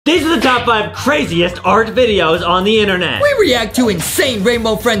These are the top 5 craziest art videos on the internet. We react to insane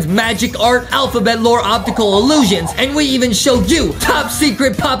Rainbow Friends magic art, alphabet lore optical illusions, and we even show you top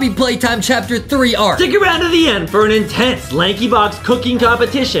secret Poppy Playtime Chapter 3 art. Stick around to the end for an intense LankyBox cooking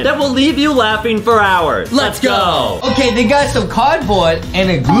competition that will leave you laughing for hours. Let's go. Okay, they got some cardboard and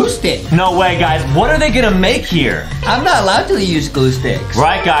a glue stick. No way, guys. What are they gonna make here? I'm not allowed to use glue sticks.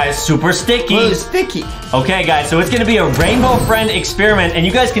 Right, guys. Super sticky. Glue sticky. Okay, guys, so it's gonna be a Rainbow Friend experiment, and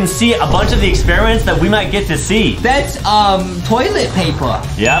you guys can see a bunch of the experiments that we might get to see. That's, toilet paper.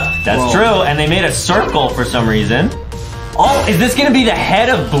 Yep, that's true, and they made a circle for some reason. Oh, is this gonna be the head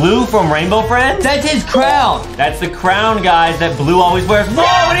of Blue from Rainbow Friends? That's his crown. That's the crown, guys, that Blue always wears.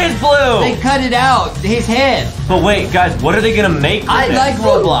 Whoa, it is Blue! They cut it out, his head. But wait, guys, what are they gonna make with I this? like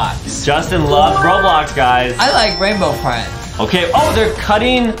Roblox. Justin loves Roblox, guys. I like Rainbow Friends. Okay, oh, they're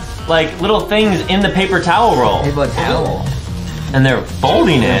cutting, like, little things in the paper towel roll. Paper towel. And they're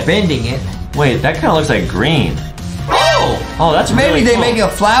folding it. Bending it. Wait, that kind of looks like green. Oh, that's maybe really they cool. make a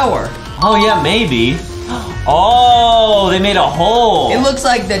flower. Oh, yeah, maybe. Oh, they made a hole. It looks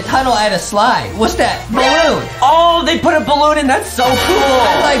like the tunnel at a slide. What's that? Balloon. Oh, they put a balloon in. That's so cool.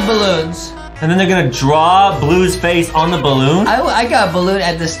 I like balloons. And then they're gonna draw Blue's face on the balloon. I got a balloon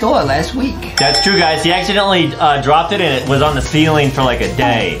at the store last week. That's true, guys. He accidentally dropped it and it was on the ceiling for like a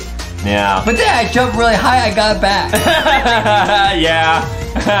day. Yeah. But then I jumped really high, I got it back. Yeah.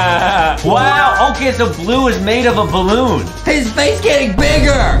 Wow. Okay, so Blue is made of a balloon. His face getting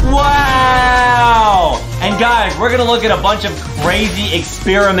bigger. Wow. And guys, we're gonna look at a bunch of crazy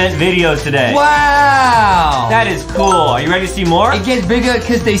experiment videos today. Wow. That is cool. Are you ready to see more? It gets bigger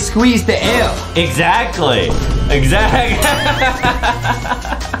because they squeeze the air. Exactly. Exactly.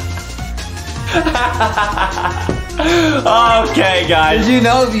 Okay, guys. Did you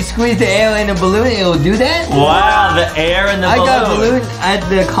know if you squeeze the air in a balloon, it will do that? Wow, the air in the balloon. I got a balloon at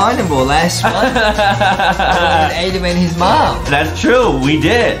the carnival last month. With Adam and his mom. That's true, we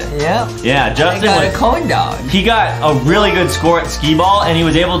did. Yeah. Yeah, Justin got a corn dog. He got a really good score at skee ball, and he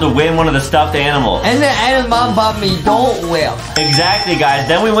was able to win one of the stuffed animals. And then Adam's mom bought me Don't Whip. Exactly, guys.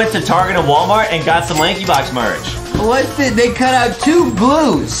 Then we went to Target and Walmart and got some LankyBox merch. What's it? They cut out 2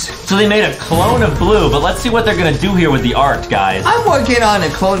 blues. So they made a clone of Blue, but let's see what they're gonna do here with the art, guys. I'm working on a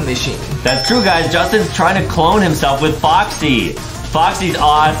clone machine. That's true, guys. Justin's trying to clone himself with Foxy. Foxy's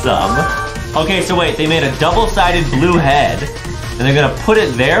awesome. Okay, so wait, they made a double-sided blue head, and they're gonna put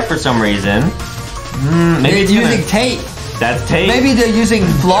it there for some reason. Maybe they're using tape. That's tape. Maybe they're using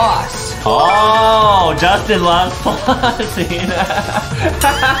floss. Oh, Justin loves flossing.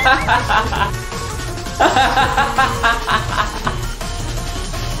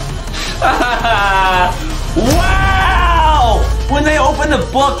 Wow! When they open the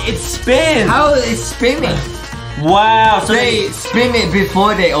book, it spins. How is it spinning? Wow, so they spin it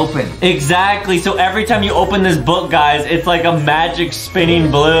before they open. Exactly, so every time you open this book, guys, it's like a magic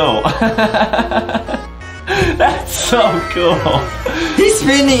spinning Blue. That's so cool. He's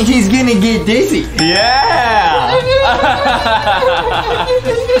spinning, he's gonna get dizzy. Yeah!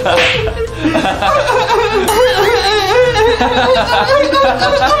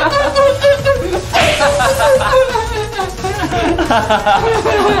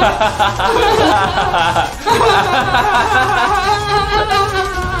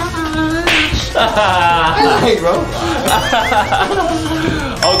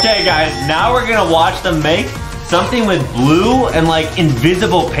 Okay, guys, now we're gonna watch them make something with blue and like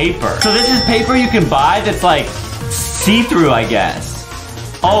invisible paper. So this is paper you can buy that's like see-through, I guess.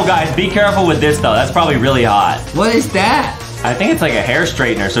 Oh, guys, be careful with this though. That's probably really hot. What is that? I think it's like a hair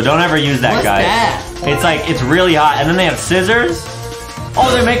straightener, so don't ever use that, guys. What's that? It's like, it's really hot. And then they have scissors.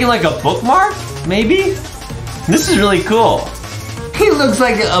 Oh, they're making like a bookmark? Maybe? This is really cool. He looks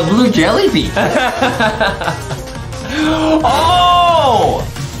like a blue jelly bean. Oh!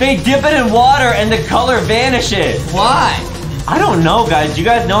 They dip it in water and the color vanishes. Why? I don't know, guys. Do you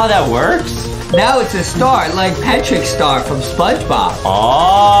guys know how that works? Now it's a star, like Patrick's star from SpongeBob.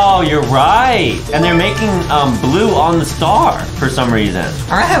 Oh, you're right. And they're making blue on the star for some reason.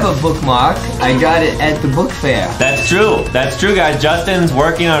 I have a bookmark. I got it at the book fair. That's true. That's true, guys. Justin's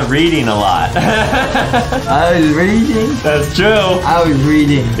working on reading a lot. I was reading? That's true. I was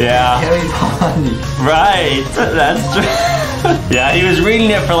reading. Yeah. Harry Potter. Right. That's true. Yeah, he was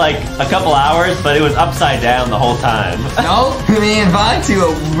reading it for like a couple hours, but it was upside down the whole time. No, me and Vonti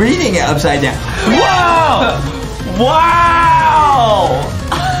were reading it upside down. Wow! Wow!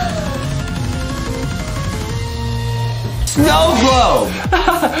 Snow globe! globe.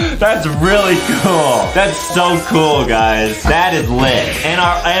 That's really cool. That's so cool, guys. That is lit.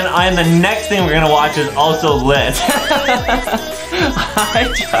 And the next thing we're gonna watch is also lit. Hi,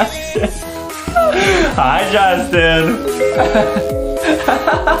 Justin. Hi, Justin.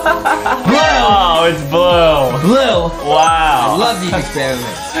 Blue. Oh, it's blue. Blue. Wow. I love these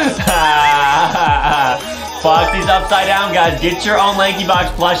experiments. Foxy's upside down, guys. Get your own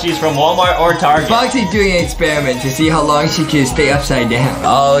LankyBox plushies from Walmart or Target. Foxy's doing an experiment to see how long she can stay upside down.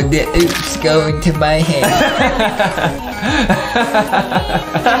 Oh, the oops going to my head.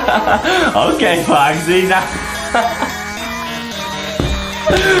 Okay, Foxy. Now.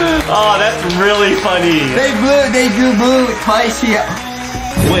 Oh, that's really funny. They drew blue twice here.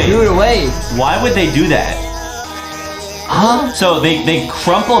 Wait. Threw it away. Why would they do that? Huh? So they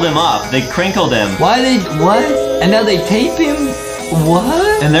crumpled him up. They crinkled him. Why what? And now they tape him?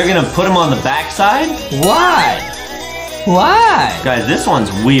 What? And they're gonna put him on the backside? Why? Why? Guys, this one's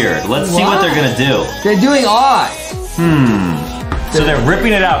weird. Let's see what they're gonna do. They're doing art. So they're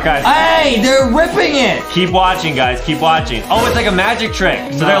ripping it out, guys. Hey, they're ripping it. Keep watching, guys. Keep watching. Oh, it's like a magic trick.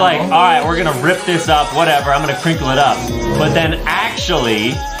 So they're like, all right, we're gonna rip this up, whatever. I'm gonna crinkle it up. But then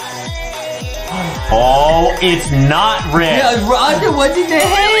actually, oh, it's not ripped. Yeah, Roger, what's in their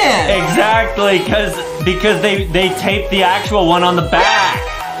hand? Exactly, because they taped the actual one on the back.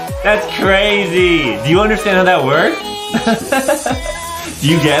 That's crazy. Do you understand how that works? Do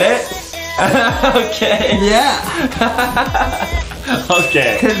you get it? Okay. Yeah.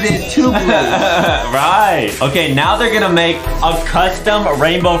 Okay. Because they're too blue. Right. Okay, now they're gonna make a custom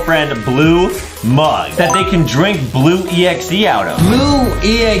Rainbow Friend blue mug that they can drink blue EXE out of. Blue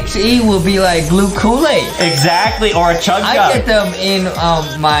EXE will be like blue Kool-Aid. Exactly, or a chug jug. I get them in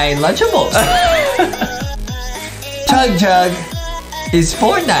my Lunchables. Chug Jug is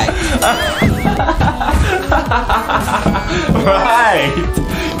Fortnite. Right.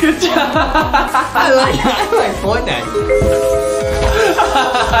 Good job. I like Fortnite.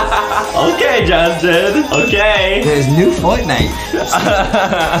 Okay, Justin. Okay. There's new Fortnite.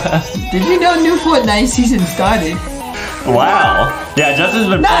 Did you know new Fortnite season started? Wow. Yeah, Justin's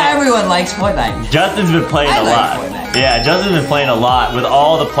been Not playing. everyone likes Fortnite. Justin's been playing a like lot. Fortnite. Yeah, Justin's been playing a lot with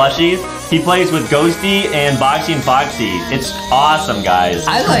all the plushies. He plays with Ghosty and Boxy and Foxy. It's awesome, guys.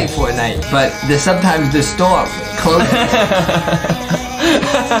 I like Fortnite, but sometimes the store closes.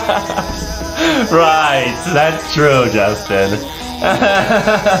 Right, that's true, Justin.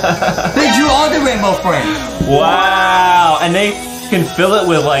 They drew all the Rainbow Friends. Wow, and they can fill it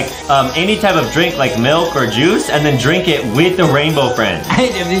with like any type of drink, like milk or juice, and then drink it with the Rainbow Friends.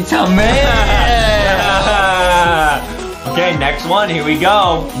 Okay, next one, here we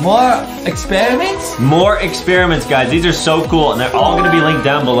go. More experiments? More experiments, guys. These are so cool, and they're all gonna be linked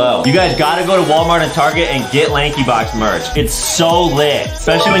down below. You guys gotta go to Walmart and Target and get LankyBox merch. It's so lit,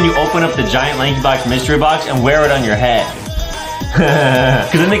 especially when you open up the giant LankyBox mystery box and wear it on your head.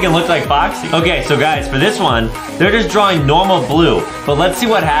 Because then they can look like Foxy. Okay, so guys, for this one, they're just drawing normal blue. But let's see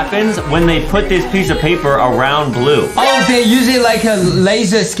what happens when they put this piece of paper around blue. Oh, they use it like a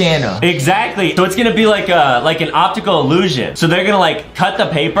laser scanner. Exactly. So it's gonna be like an optical illusion. So they're gonna like cut the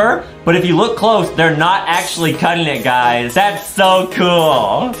paper, but if you look close, they're not actually cutting it, guys. That's so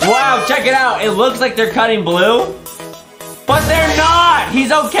cool. Wow, check it out. It looks like they're cutting blue, but they're not!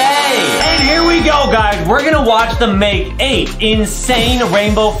 He's okay! And here we go, guys. We're gonna watch them make 8 insane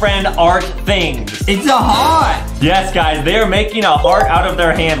Rainbow Friend art things. It's a heart! Yes, guys, they are making a heart out of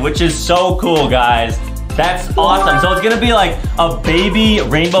their hand, which is so cool, guys. That's awesome. So it's gonna be like a baby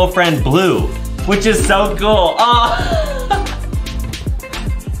Rainbow Friend blue, which is so cool. Oh.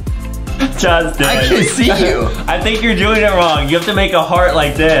 Justin. I can see you. I think you're doing it wrong. You have to make a heart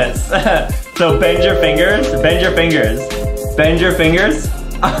like this. So bend your fingers, bend your fingers. Bend your fingers.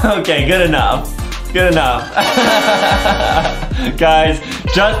 Okay, good enough. Good enough. Guys,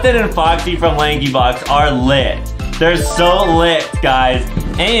 Justin and Foxy from LankyBox are lit. They're so lit, guys.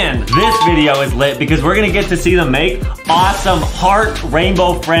 And this video is lit because we're gonna get to see them make awesome heart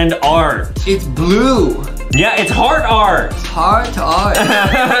Rainbow Friend art. It's blue. Yeah, it's heart art. Heart art.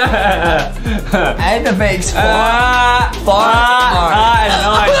 And it makes fart art.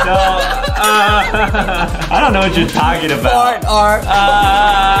 No, I don't. I don't know what you're talking about. Fart art.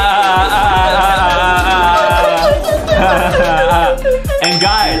 And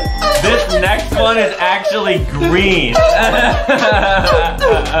guys, this next one is actually green.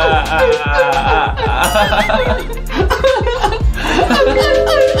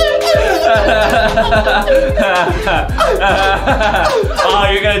 Oh,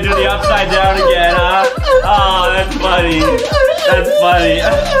 you're gonna do the upside down again, huh? Oh, that's funny. That's funny.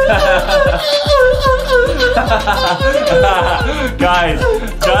 Guys,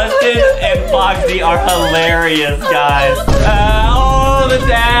 Justin and Foxy are hilarious, guys. Oh, the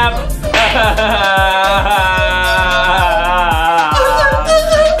tap.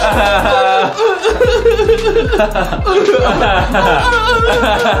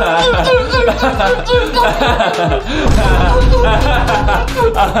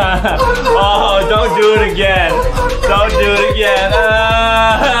 Oh, don't do it again. Don't do it again.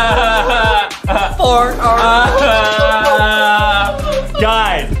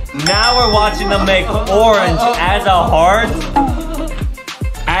 Guys, now we're watching them make orange as a heart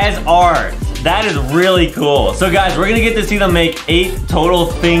as art. That is really cool. So guys, we're gonna get to see them make 8 total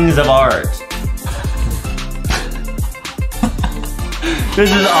things of art. This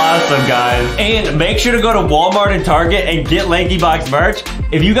is awesome, guys. And make sure to go to Walmart and Target and get LankyBox merch.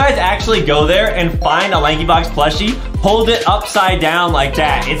 If you guys actually go there and find a LankyBox plushie, hold it upside down like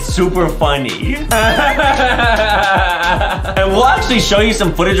that. It's super funny. And we'll actually show you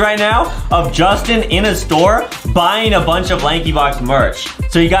some footage right now of Justin in a store buying a bunch of LankyBox merch.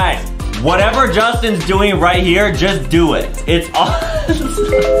 So you guys, whatever Justin's doing right here, just do it. It's awesome.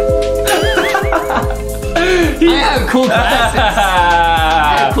 I have cool glasses.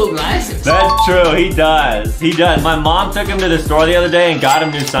 I have cool glasses. That's true, he does. He does. My mom took him to the store the other day and got him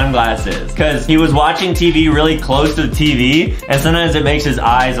new sunglasses because he was watching TV really close to the TV and sometimes it makes his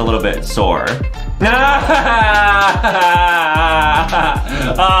eyes a little bit sore.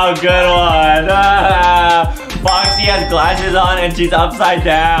 Oh, good one. Foxy has glasses on and she's upside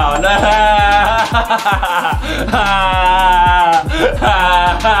down. I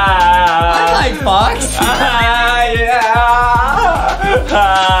like Fox. Yeah.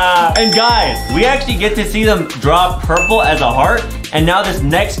 And guys, we actually get to see them draw purple as a heart. And now this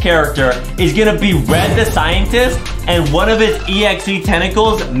next character is gonna be Red the Scientist, and one of his EXE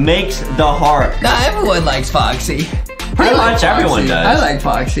tentacles makes the heart. Nah, everyone likes Foxy. Pretty much everyone does. I like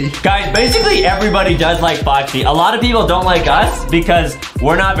Foxy. Guys, basically everybody does like Foxy. A lot of people don't like us because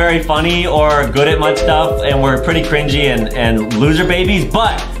we're not very funny or good at much stuff and we're pretty cringy and loser babies,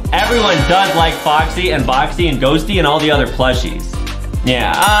 but everyone does like Foxy and Boxy and Ghosty and all the other plushies.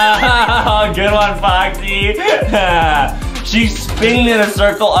 Yeah. Oh, good one, Foxy. She's spinning in a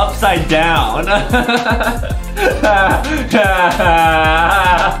circle upside down.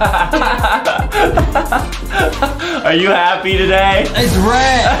 Are you happy today? It's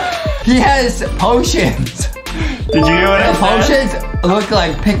red. He has potions. Did you hear what I said? Potions look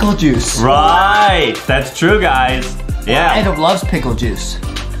like pickle juice. Right. That's true, guys. Yeah. Adam loves pickle juice.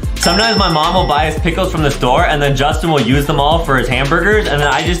 Sometimes my mom will buy us pickles from the store and then Justin will use them all for his hamburgers and then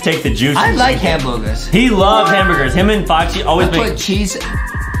I just take the juice. I like hamburgers. He loves hamburgers. Him and Foxy always put cheese.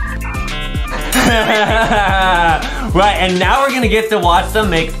 Right, and now we're gonna get to watch them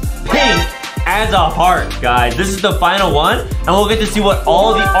make pink as a heart, guys. This is the final one, and we'll get to see what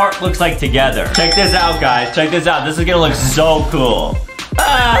all the art looks like together. Check this out, guys. Check this out. This is gonna look so cool.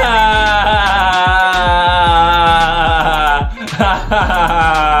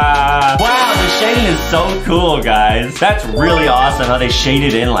 Wow, the shading is so cool, guys. That's really awesome how they shade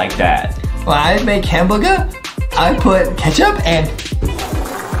it in like that. When I make hamburger, I put ketchup and...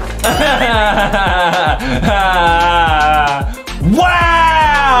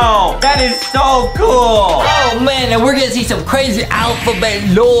 Wow! That is so cool! Oh man, and we're gonna see some crazy alphabet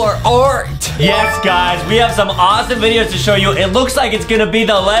lore art. Yes, guys, we have some awesome videos to show you. It looks like it's gonna be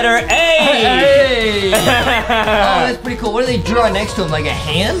the letter A. Hey. Oh, that's pretty cool. What do they draw next to him? Like a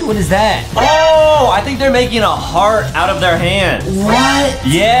hand? What is that? Oh, I think they're making a heart out of their hand. What?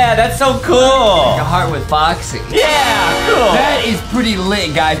 Yeah, that's so cool. Like a heart with Foxy. Yeah, cool. That is pretty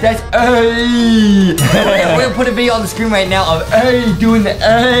lit, guys. That's A. We're gonna put a video on the screen right now of A doing the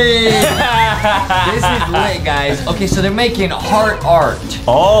A. This is lit, guys. Okay, so they're making heart art.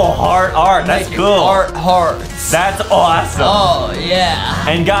 Oh, heart art. That's cool. Hearts. That's awesome. Oh, yeah.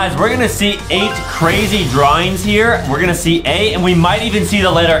 And guys, we're gonna see 8 crazy drawings here. We're gonna see A, and we might even see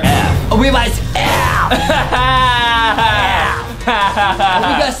the letter F. Oh, we might see F. We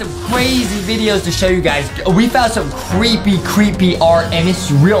got some crazy videos to show you guys. We found some creepy art, and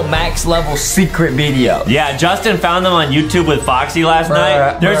it's real max level secret video. Yeah, Justin found them on YouTube with Foxy last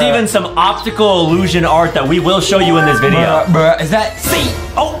night. There's even some optical illusion art that we will show you in this video. Is that C?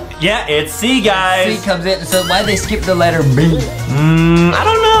 Oh, yeah, it's C, guys. C comes in, so why'd they skip the letter B? I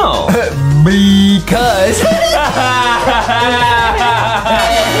don't know. Because.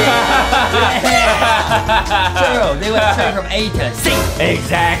 True, they went straight from A to C.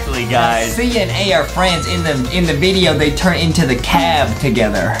 Exactly, guys. C and A are friends. In the video, they turn into the cab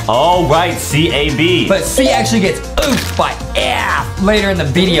together. Oh, right, C-A-B. But C actually gets oofed by F later in the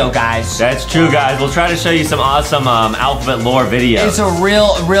video, guys. That's true, guys. We'll try to show you some awesome alphabet lore videos. It's a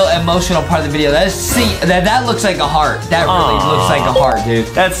real emotional part of the video. That looks like a heart. That really looks like a heart, dude.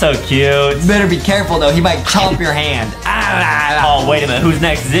 That's so cute. You better be careful, though. He might chomp your hand. Oh, wait a minute. Who's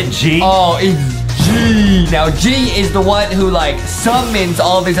next? Is it G? Oh, it's G. Now, G is the one who, like, summons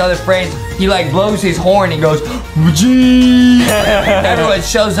all of his other friends. He, like, blows his horn and goes, G. Everyone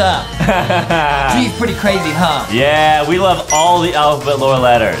shows up. G's pretty crazy, huh? Yeah, we love all the alphabet lore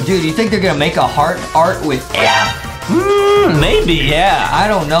letters. Dude, you think they're gonna make a heart art with F? Maybe, yeah. I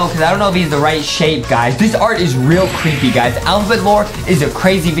don't know, because I don't know if he's the right shape, guys. This art is real creepy, guys. Alphabet lore is a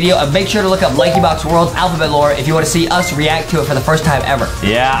crazy video. And make sure to look up LankyBox World's alphabet lore if you want to see us react to it for the first time ever.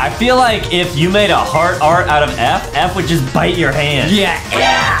 Yeah, I feel like if you made a heart art out of F would just bite your hand. Yeah,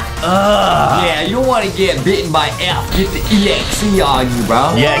 F. Yeah, you don't want to get bitten by F. Get the EXE on you,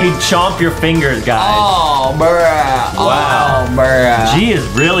 bro. Yeah, he'd chomp your fingers, guys. Oh, bruh. Wow. Oh, bruh. G is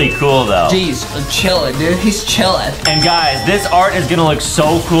really cool, though. G's chilling, dude. He's chilling. And guys, this art is gonna look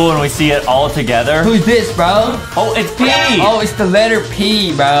so cool when we see it all together. Who's this, bro? Oh, it's P. Oh, it's the letter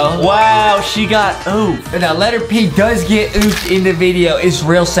P, bro. Wow, she got oof. Now, letter P does get oofed in the video. It's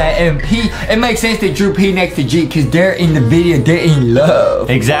real sad. And P, it makes sense they drew P next to G because they're in the video. They're in love.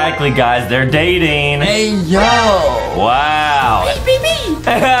 Exactly, guys. They're dating. Hey, yo. Wow.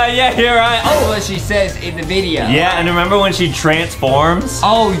 Yeah, you're right. That's what she says in the video. Yeah, and remember when she transforms?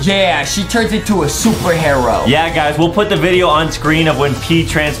 Oh, yeah. She turns into a superhero. Yeah, guys, we'll put the video on screen of when P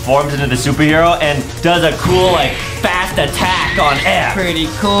transforms into the superhero and does a cool, like, fast attack on F. Pretty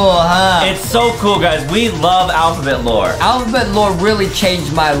cool, huh? It's so cool, guys. We love alphabet lore. Alphabet lore really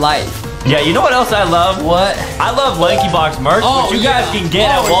changed my life. Yeah, you know what else I love? What? I love LankyBox merch, which you guys can get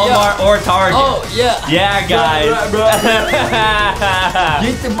at Walmart or Target. Oh, yeah. Yeah, guys.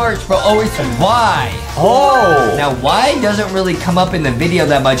 Get the merch, bro. Oh, it's Y. Oh. Now, Y doesn't really come up in the video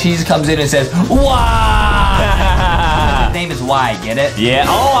that much. He just comes in and says, Y. His name is Y, get it? Yeah.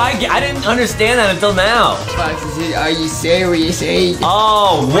 Oh, I didn't understand that until now. Are you serious, eh?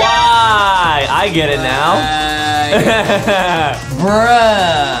 Oh, Y. I get it now.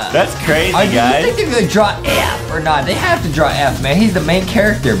 Bruh. That's crazy, guys. guys. Do you think they're gonna draw F or not? They have to draw F, man. He's the main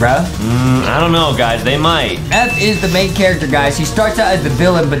character, bro. I don't know, guys. They might. F is the main character, guys. He starts out as the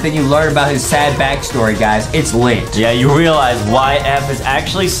villain, but then you learn about his sad backstory, guys. It's lit. Yeah, you realize why F is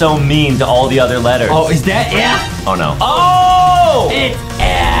actually so mean to all the other letters. Oh, is that F? Oh, no. Oh! It's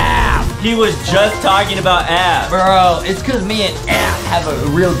F! He was just talking about F. Bro, it's because me and F have a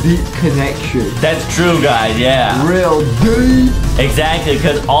real deep connection. That's true, guys, yeah. Real deep. Exactly,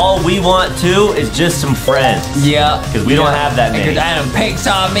 because all we want, too, is just some friends. Yeah. Because we don't have that many. Because Adam picks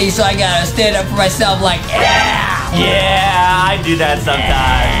on me, so I gotta stand up for myself like, F! Yeah, I do that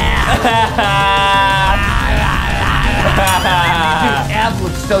sometimes. Dude, F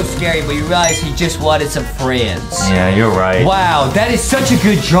looks so scary, but you realize he just wanted some friends. Yeah, you're right. Wow, that is such a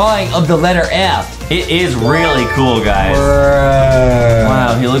good drawing of the letter F. It is really cool, guys. Bruh.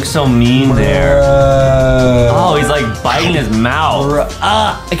 Wow, he looks so mean there. Oh, he's like biting his mouth.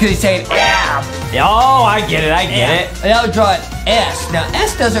 Because he's saying F. Oh, I get it, I get it. And I'll draw an S. Now,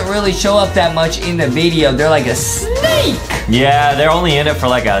 S doesn't really show up that much in the video. They're like a snake. Yeah, they're only in it for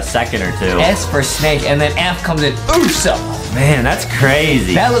like a second or two. S for snake, and then F comes in Ursa. Man, that's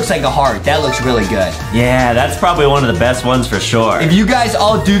crazy. That looks like a heart. That looks really good. Yeah, that's probably one of the best ones for sure. If you guys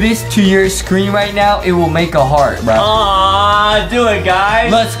all do this to your screen right now, it will make a heart, bro. Aww, do it,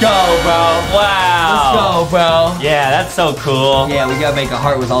 guys. Let's go, bro. Wow. Let's go, bro. Yeah, that's so cool. Yeah, we gotta make a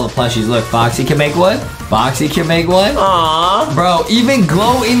heart with all the plushies. Look, Foxy can make one. Foxy can make one. Aww. Bro, even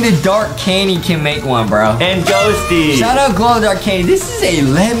Glow in the Dark Candy can make one, bro. And Ghosty. Shout out Glow in the Dark Candy. This is a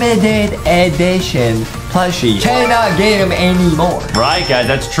limited edition plushie. Cannot get them anymore. Right, guys,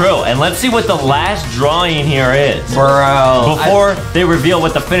 that's true. And let's see what the last drawing here is. Bro. Before they reveal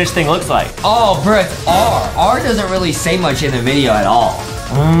what the finished thing looks like. Oh, bro, it's R. R doesn't really say much in the video at all.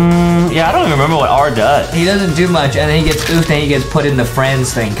 Yeah, I don't even remember what R does. He doesn't do much, and then he gets oofed and he gets put in the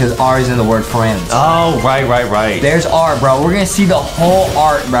friends thing, because R is in the word friends. Oh, right. There's R, bro. We're gonna see the whole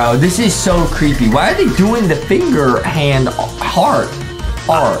art, bro. This is so creepy. Why are they doing the finger hand heart?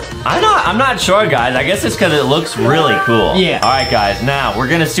 Art. I'm not sure, guys. I guess it's because it looks really cool. Yeah. All right, guys. Now, we're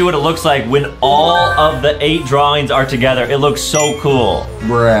going to see what it looks like when all of the 8 drawings are together. It looks so cool.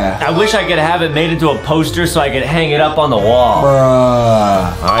 Bruh. I wish I could have it made into a poster so I could hang it up on the wall.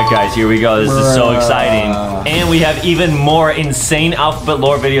 Bruh. All right, guys, here we go. This is so exciting. And we have even more insane alphabet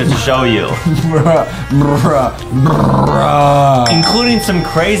lore videos to show you. Including some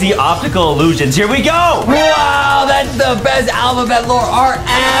crazy optical illusions. Here we go! Wow, that's the best alphabet lore art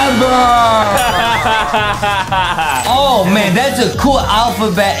ever! Oh man, that's a cool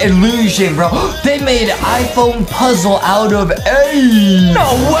alphabet illusion, bro. They made an iPhone puzzle out of A.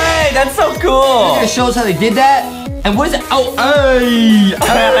 No way! That's so cool! It shows how they did that. And what is it? Oh, A!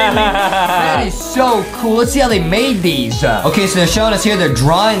 That is so cool. Let's see how they made these. Okay, so they're showing us here. They're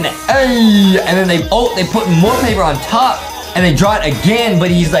drawing the A, and then they put more paper on top, and they draw it again,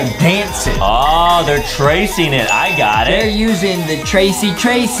 but he's like dancing. Oh, they're tracing it. I got They're it. using the Tracy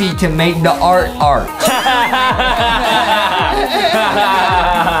to make the art.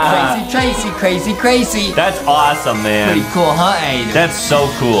 Crazy. That's awesome, man. Pretty cool, huh, Aiden? That's so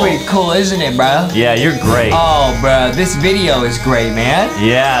cool. Pretty cool, isn't it, bro? Yeah, you're great. Oh, bro, this video is great, man.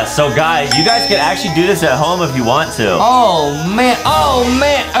 Yeah, so guys, you guys can actually do this at home if you want to. Oh, man.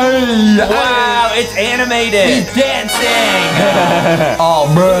 Wow, it's animated. He's dancing. Oh,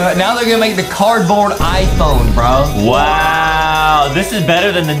 bro. Now they're gonna make the cardboard iPhone, bro. Wow, this is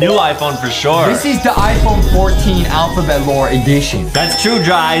better than the new iPhone for sure. This is the iPhone 14 Alphabet Lore Edition. That's true,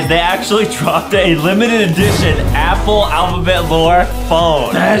 guys. They actually dropped a limited edition Apple Alphabet Lore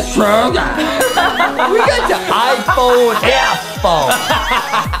phone. That's true, guys. We got the iPhone F phone.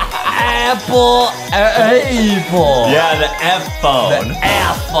 Apple. Yeah, the F phone. The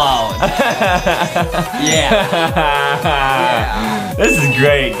F phone. Yeah. This is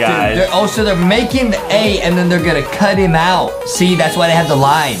great, guys. They're making the A and then they're gonna cut him out. See, that's why they have the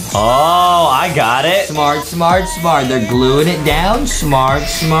lines. Oh, I got it. Smart. They're gluing it down. Smart.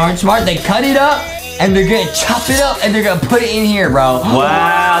 They cut it up and they're gonna chop it up and they're gonna put it in here, bro.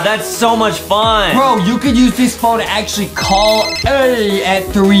 Wow, that's so much fun. Bro, you could use this phone to actually call A at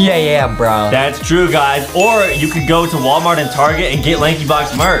 3 a.m., bro. That's true, guys. Or you could go to Walmart and Target and get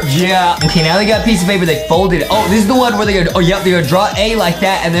LankyBox merch. Yeah. Okay, now they got a piece of paper. They folded it. Oh, this is the one where they're gonna. Oh, yep. They're gonna draw A like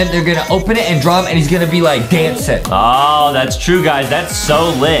that, and then they're gonna open it and draw him, and he's gonna be like dancing. Oh, that's true, guys. That's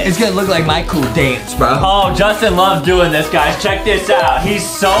so lit. It's gonna look like my cool dance, bro. Oh, Justin loves doing this, guys. Check this out. He's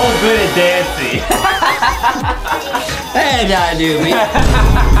so good at dancing. Hey, I do me.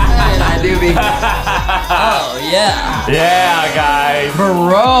 Oh yeah. Yeah, guys.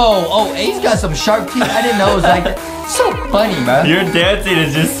 Bro. Oh, A's got some sharp teeth. I didn't know it was like that. So funny, bro. Your dancing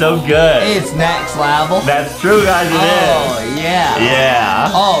is just so good. It's next level. That's true, guys. It is. Oh yeah.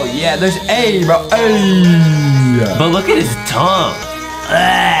 Yeah. Oh yeah. There's A, bro. A. But look at his tongue.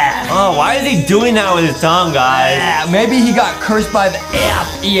 Oh, why is he doing that with his tongue, guys? Maybe he got cursed by the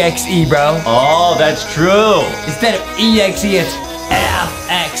F EXE, bro. Oh, that's true. Instead of EXE, it's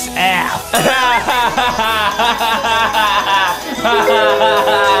FXF.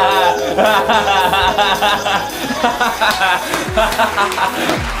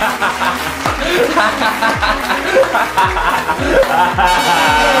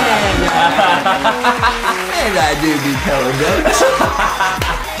 And I do be telling jokes.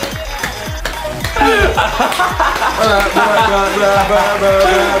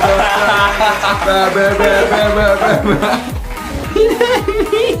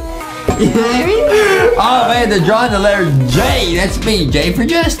 You know what I mean? Oh man, they're drawing the letter J. That's me, J for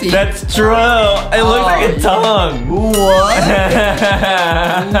Justin. That's true. It looks like a tongue. What?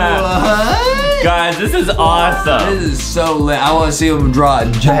 What? Guys, this is awesome. This is so lit. I want to see him draw a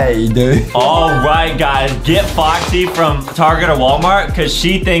J, dude. All right, guys, get Foxy from Target or Walmart because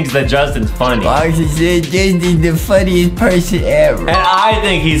she thinks that Justin's funny. Foxy said Justin's the funniest person ever. And I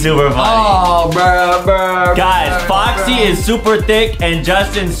think he's super funny. Oh, bro. Guys, Foxy is super thick and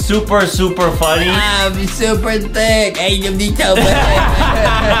Justin's super funny. I'm super thick. Ain't them need so bad.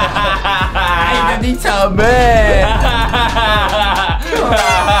 Ain't them need so bad.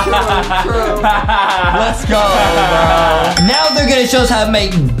 Let's go, bro. Now they're gonna show us how to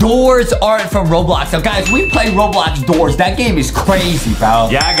make doors art from Roblox. Now, guys, we play Roblox doors. That game is crazy, bro.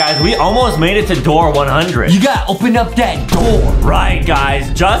 Yeah, guys, we almost made it to door 100. You gotta open up that door. Right,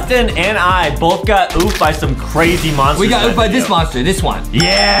 guys. Justin and I both got oofed by some crazy monsters. We got oofed by this monster, this one.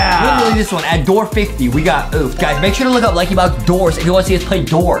 Yeah. Literally this one. At door 50, we got oofed. Guys, make sure to look up LankyBox doors if you want to see us play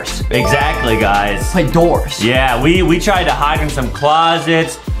doors. Exactly, guys. Play doors. Yeah, we tried to hide in some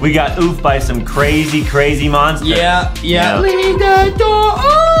closets. We got oofed by some crazy monsters. Yeah. Leave the door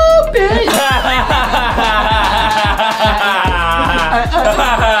open.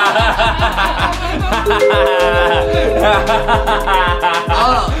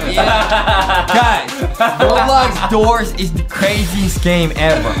 Oh, yeah. Guys, Roblox doors is the craziest game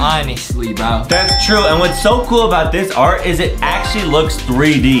ever, honestly, bro. That's true, and what's so cool about this art is it actually looks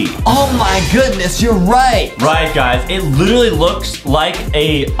 3D. Oh my goodness, you're right. Right, guys, it literally looks like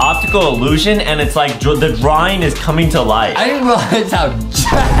a optical illusion, and it's like the drawing is coming to life. I didn't realize how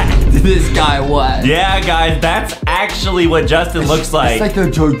jacked this guy was. Yeah, guys, that's actually what Justin looks like. It's like the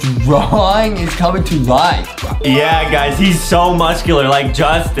drawing is coming to life, bro. Yeah, guys, he's so muscular, like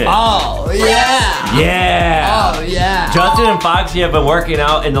Justin. Oh, yeah. Yeah. Oh, yeah. Justin and Foxy have been working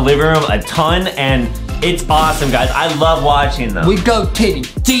out in the living room a ton, and it's awesome, guys. I love watching them. We go titty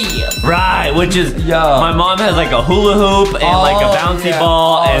deep. Right, which is, my mom has like a hula hoop and like a bouncy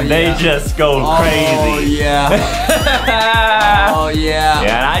ball, and they just go crazy. Oh, yeah. Oh, yeah.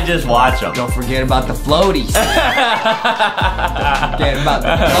 Yeah, and I just watch them. Don't forget about the floaties. Don't forget about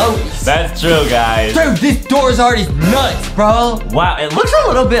the floaties. That's true, guys. Dude, this door's already nuts, bro. Wow, it looks a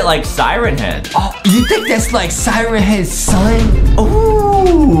little bit like Siren Head. Oh, you think that's like Siren Head's son?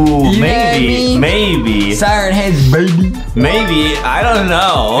 Ooh, You know what I maybe, mean? maybe. Siren Head's baby. Maybe, I don't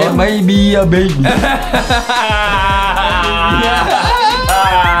know. It may be a baby.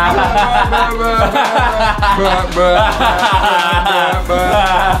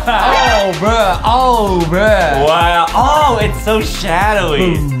 Oh, bruh. Wow. Oh, it's so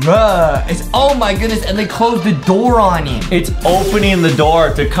shadowy. Bruh. It's, oh my goodness, and they closed the door on him. It's opening the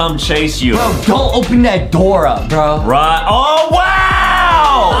door to come chase you. Bro, don't open that door up, bro. Right. Oh,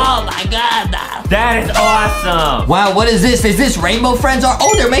 wow. Oh my god. That is awesome. Wow, what is this? Is this Rainbow Friends art?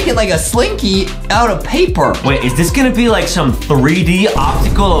 Oh, they're making like a slinky out of paper. Wait, is this gonna be like some 3D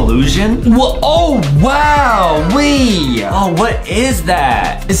optical illusion? Whoa, oh, wow, wee. Oh, what is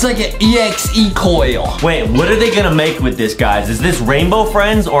that? It's like an EXE coil. Wait, what are they gonna make with this, guys? Is this Rainbow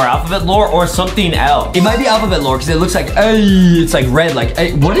Friends or Alphabet Lore or something else? It might be Alphabet Lore because it looks like, hey, it's like red, like,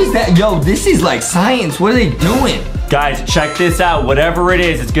 hey, what is that? Yo, this is like science. What are they doing? Guys, check this out. Whatever it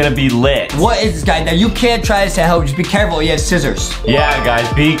is, it's gonna be lit. What is this, guy? Now, you can't try this at home. Just be careful. You have scissors. Yeah, guys,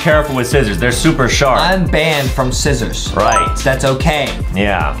 be careful with scissors. They're super sharp. I'm banned from scissors. Right. That's okay.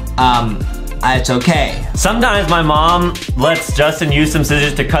 Yeah. It's okay. Sometimes my mom lets Justin use some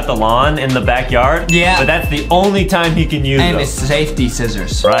scissors to cut the lawn in the backyard. Yeah. But that's the only time he can use them. And it's safety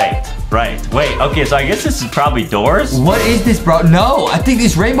scissors. Right, right. Wait, okay, so I guess this is probably doors? What is this, bro? No, I think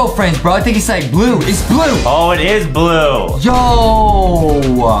it's Rainbow Friends, bro. I think it's like blue. It's blue. Oh, it is blue. Yo.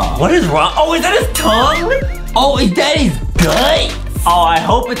 What is wrong? Oh, is that his tongue? Oh, is that his gut? Oh, I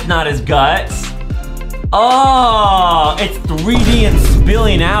hope it's not his guts. Oh, it's 3D and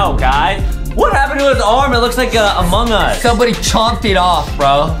spilling out, guys. What happened to his arm? It looks like Among Us. Somebody chomped it off,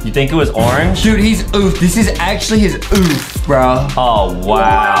 bro. You think it was orange? Dude, he's oof. This is actually his oof, bro. Oh,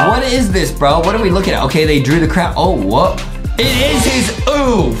 wow. What is this, bro? What are we looking at? Okay, they drew the crown. Oh, what? It is his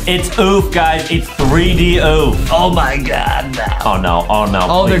oof. It's oof, guys. It's 3D oof. Oh my god. Oh no, oh no.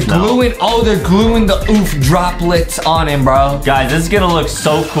 Oh, they're please no. gluing. Oh, they're gluing the oof droplets on him, bro. Guys, this is gonna look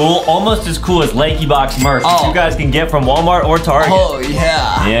so cool. Almost as cool as LankyBox merch that you guys can get from Walmart or Target. Oh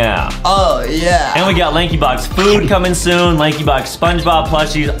yeah. Yeah. Oh yeah. And we got LankyBox food coming soon. LankyBox SpongeBob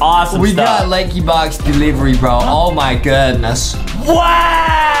plushies. Awesome We stuff. got LankyBox delivery, bro. Oh my goodness.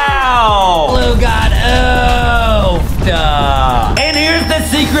 Wow! Blue got oofed. And here's the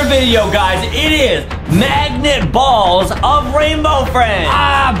secret video, guys. It is magnet balls of Rainbow Friends.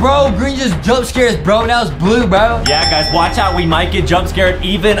 Ah, bro, green just jump scares, bro. Now it's blue, bro. Yeah, guys, watch out. We might get jump scared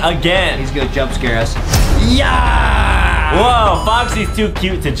even again. He's gonna jump scare us. Yeah! Whoa, Foxy's too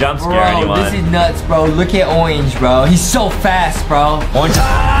cute to jump scare anyone. This is nuts, bro. Look at Orange, bro. He's so fast, bro. Orange.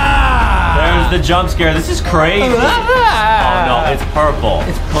 There's the jump scare. This is crazy. Oh no, it's purple.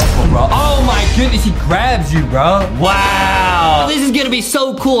 It's purple, bro. Oh my goodness, he grabs you, bro. Wow. This is gonna be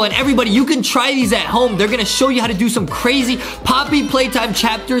so cool, and everybody, you can try these at home. They're gonna show you how to do some crazy Poppy Playtime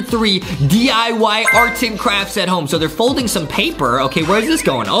Chapter 3 DIY arts and crafts at home. So they're folding some paper. Okay, where's this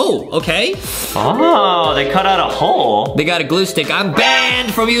going? Oh, okay. Oh, they cut out a hole. They got a glue stick. I'm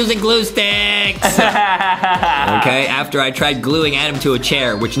banned from using glue sticks. Okay, after I tried gluing Adam to a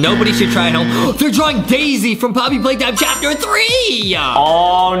chair, which nobody should try at home. They're drawing Daisy from Poppy Playtime Chapter 3.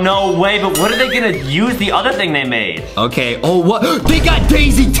 Oh, no way. But what are they gonna use the other thing they made? Okay, oh, what? They got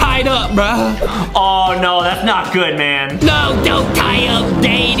Daisy tied up, bruh. Oh, no, that's not good, man. No, don't tie up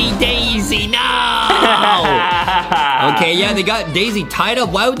Daisy, no. Okay, yeah, they got Daisy tied up.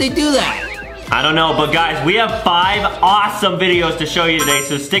 Why would they do that? I don't know, but guys, we have 5 awesome videos to show you today,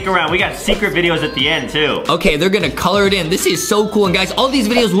 so stick around. We got secret videos at the end, too. Okay, they're gonna color it in. This is so cool, and guys, all these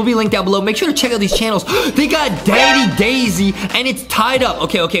videos will be linked down below. Make sure to check out these channels. They got Daddy Daisy, and it's tied up.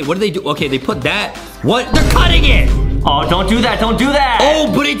 Okay, what do they do? Okay, they put that. What? They're cutting it! Oh, don't do that, don't do that! Oh,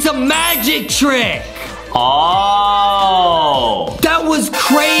 but it's a magic trick! Oh. That was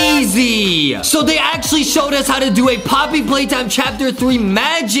crazy. So they actually showed us how to do a Poppy Playtime Chapter 3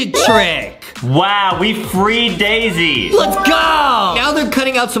 magic trick. Wow, we freed Daisy. Let's go. Now they're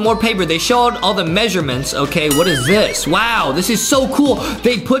cutting out some more paper. They showed all the measurements. Okay, what is this? Wow, this is so cool.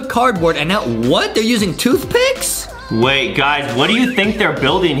 They put cardboard and now what? They're using toothpicks? Wait, guys, what do you think they're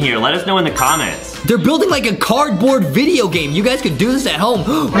building here? Let us know in the comments. They're building like a cardboard video game. You guys could do this at home.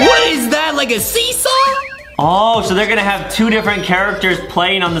 What is that, like a seesaw? Oh, so they're gonna have 2 different characters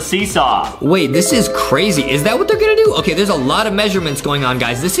playing on the seesaw. Wait, this is crazy. Is that what they're gonna do? Okay, there's a lot of measurements going on,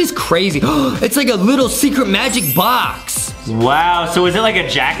 guys. This is crazy. It's like a little secret magic box. Wow, so is it like a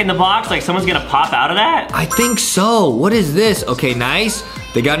Jack-in-the-Box? Like someone's gonna pop out of that? I think so. What is this? Okay, nice.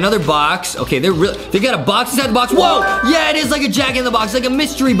 They got another box. Okay, they got a box inside the box. Whoa! Yeah, it is like a Jack-in-the-Box, like a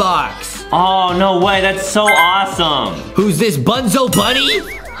mystery box. Oh, no way. That's so awesome. Who's this, Bunzo Bunny?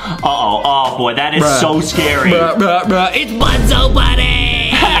 Uh-oh. Oh, boy. That is so scary. It's Bunzo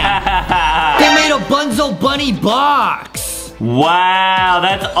Bunny! They made a Bunzo Bunny box. Wow,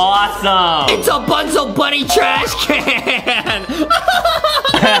 that's awesome. It's a Bunzo Bunny trash can.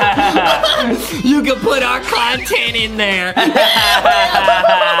 You can put our content in there.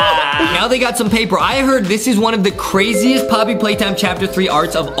 Now they got some paper. I heard this is one of the craziest Poppy Playtime Chapter 3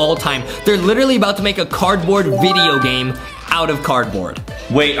 arts of all time. They're literally about to make a cardboard video game out of cardboard.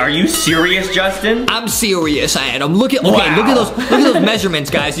 Wait, are you serious, Justin? I'm serious, Adam. Look at those measurements,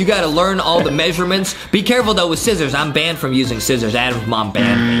 guys. You gotta learn all the measurements. Be careful though with scissors. I'm banned from using scissors. Adam's mom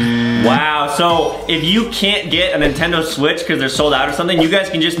banned me. Wow, so if you can't get a Nintendo Switch because they're sold out or something, you guys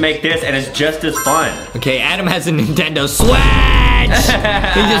can just make this and it's just as fun. Okay, Adam has a Nintendo Switch!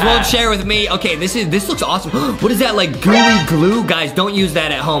 He just won't share with me. Okay, this looks awesome. What is that, like gooey glue? Guys, don't use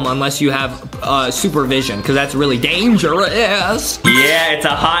that at home unless you have supervision, because that's really dangerous. Yeah, it's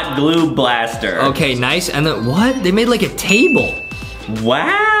a hot glue blaster. Okay, nice. And then what? They made like a table.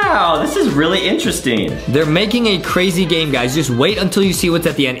 Wow, this is really interesting. They're making a crazy game, guys. Just wait until you see what's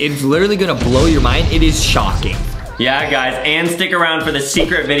at the end. It's literally gonna blow your mind. It is shocking. Yeah, guys, and stick around for the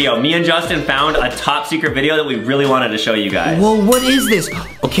secret video. Me and Justin found a top secret video that we really wanted to show you guys. Whoa, what is this?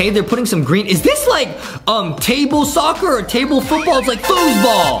 Okay, they're putting some green. Is this like table soccer or table football? It's like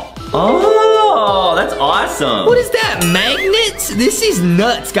foosball. Oh, that's awesome. What is that, magnets? This is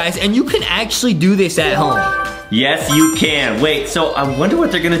nuts, guys, and you can actually do this at home. Yes, you can. Wait, so I wonder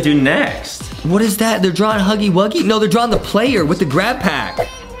what they're gonna do next. What is that? They're drawing Huggy Wuggy? No, they're drawing the player with the grab pack.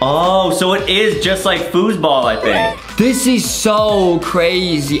 Oh, so it is just like foosball, I think. This is so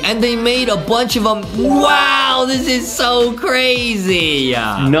crazy. And they made a bunch of them. Wow, this is so crazy.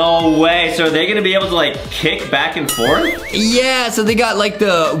 No way. So are they gonna be able to like kick back and forth? Yeah, so they got like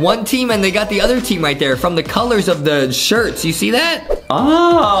the one team and they got the other team right there from the colors of the shirts. You see that?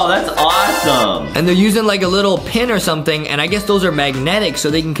 Oh, that's awesome. And they're using like a little pin or something, and I guess those are magnetic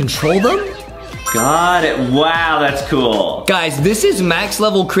so they can control them? Got it. Wow, that's cool. Guys, this is max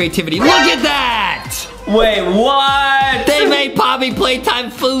level creativity. Look at that! Wait, what? They made Poppy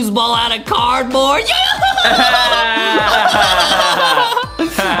Playtime foosball out of cardboard.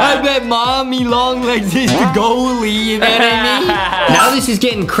 I bet Mommy Longlegs is the goalie, you know what I mean? Now this is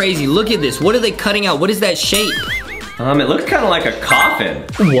getting crazy. Look at this. What are they cutting out? What is that shape? It looks kind of like a coffin.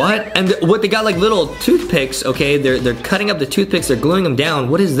 What? And what, they got like little toothpicks, okay? They're cutting up the toothpicks, they're gluing them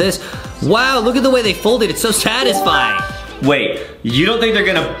down. What is this? Wow, look at the way they fold it. It's so satisfying. Wait, you don't think they're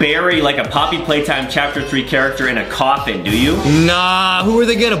gonna bury like a Poppy Playtime Chapter 3 character in a coffin, do you? Nah, who are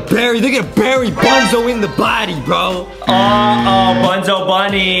they gonna bury? They're gonna bury Bunzo in the body, bro. Uh-oh, Bunzo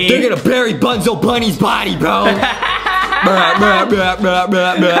Bunny. They're gonna bury Bunzo Bunny's body, bro.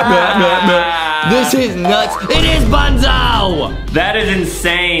 This is nuts. It is Bunzo! That is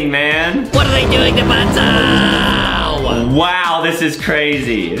insane, man. What are they doing to Bunzo? Wow, this is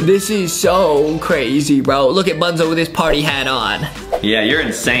crazy. This is so crazy, bro. Look at Bunzo with his party hat on. Yeah, you're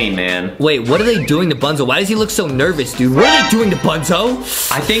insane, man. Wait, what are they doing to Bunzo? Why does he look so nervous, dude? What are they doing to Bunzo?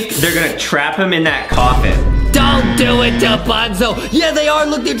 I think they're gonna trap him in that coffin. Don't do it to Bunzo. Yeah, they are.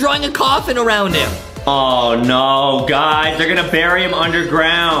 Look, they're drawing a coffin around him. Oh no, guys, they're gonna bury him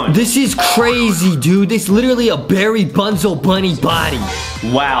underground. This is crazy, dude. This is literally a buried Bunzo Bunny body.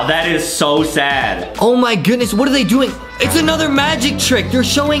 Wow, that is so sad. Oh my goodness, what are they doing? It's another magic trick. They're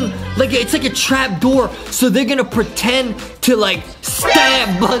showing, like, it's like a trap door. So they're gonna pretend to, like,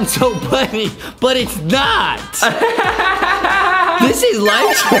 stab Bunzo Bunny, but it's not. This is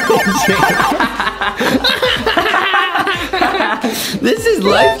life-changing. This is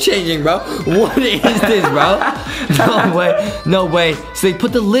life-changing, bro. What is this, bro? No way, no way. So they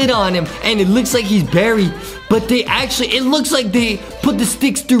put the lid on him, and it looks like he's buried, but they actually, it looks like they put the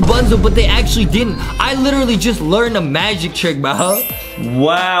sticks through Bunzo, but they actually didn't. I literally just learned a magic trick, bro.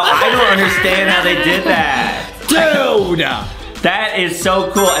 Wow, I don't understand how they did that. Dude! That is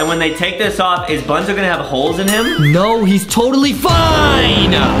so cool. And when they take this off, is Bunzo gonna have holes in him? No, he's totally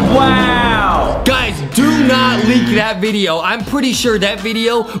fine. Wow. Guys, do not leak that video. I'm pretty sure that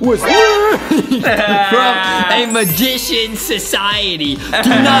video was from a magician society. Do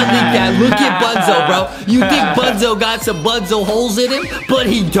not leak that. Look at Bunzo, bro. You think Bunzo got some Bunzo holes in him? But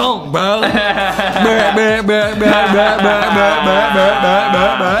he don't, bro.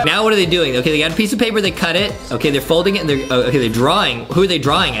 Now what are they doing? Okay, they got a piece of paper, they cut it. Okay, they're folding it, and they're drawing. Who are they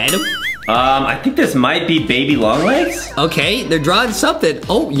drawing, Adam? I think this might be Baby Longlegs. Okay, they're drawing something.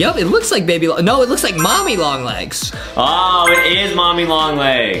 Oh, yep, it looks like no, it looks like Mommy Longlegs. Oh, it is Mommy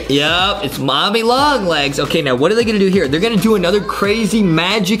Longlegs. Yep, it's Mommy Longlegs. Okay, now what are they gonna do here? They're gonna do another crazy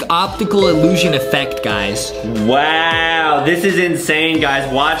magic optical illusion effect, guys. Wow, this is insane, guys.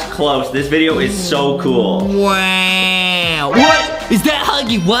 Watch close. This video is so cool. Wow. What? Is that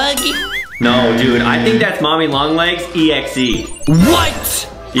Huggy Wuggy? No, dude, I think that's Mommy Longlegs EXE. What?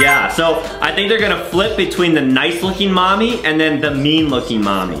 Yeah, so I think they're gonna flip between the nice-looking mommy and then the mean-looking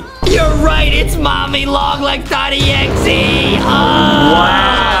mommy. You're right, it's Mommy Longlegs.exe. Oh.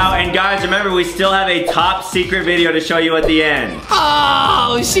 Wow, and guys, remember, we still have a top secret video to show you at the end.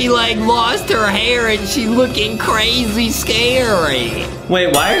 Oh, she like lost her hair and she's looking crazy scary.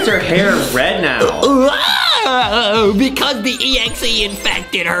 Wait, why is her hair red now? Because the EXE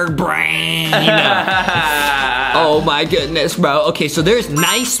infected her brain. Oh my goodness, bro. Okay, so there's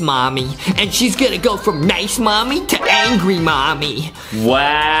nice mommy, and she's gonna go from nice mommy to angry mommy.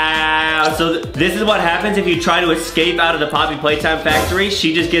 Wow, so this is what happens if you try to escape out of the Poppy Playtime Factory.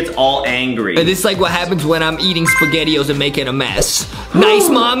 She just gets all angry. And this is like what happens when I'm eating SpaghettiOs and making a mess. Nice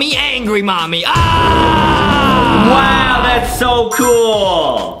mommy, angry mommy. Ah! Wow, that's so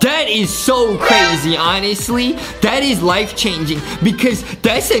cool. That is so crazy, honestly. That is life-changing because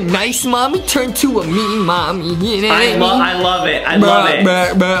that's a nice mommy turned to a mean mommy. You know what I mean? I love it. I love it. I'm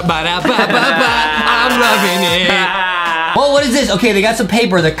loving it. Oh, what is this? Okay, they got some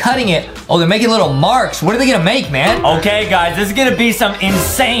paper. They're cutting it. Oh, they're making little marks. What are they gonna make, man? Okay, guys, this is gonna be some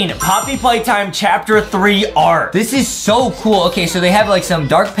insane Poppy Playtime Chapter 3 art. This is so cool. Okay, so they have like some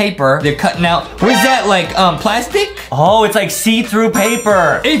dark paper. They're cutting out. What is that, like, plastic? Oh, it's like see-through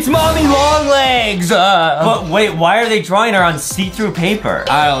paper. It's Mommy Longlegs. But wait, why are they drawing her on see-through paper?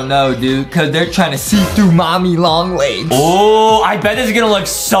 I don't know, dude, because they're trying to see through Mommy Longlegs. Oh, I bet this is gonna look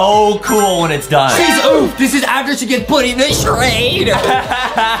so cool when it's done. Oof, this is after she gets put in the shred.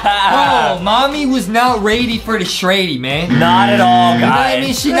 Oh, Mommy was not ready for the shreddy, man. Not at all, guys. You know what I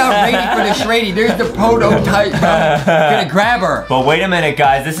mean? She's not ready for the shreddy. There's the prototype, bro. Gonna grab her. But wait a minute,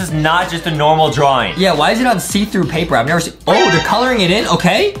 guys. This is not just a normal drawing. Yeah, why is it on see-through paper? I've never seen. Oh, they're coloring it in.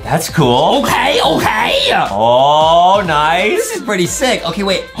 Okay. That's cool. Okay. Oh, nice. This is pretty sick. Okay,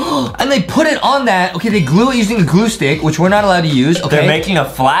 wait. And they put it on that. Okay, they glue it using a glue stick, which we're not allowed to use. Okay. They're making a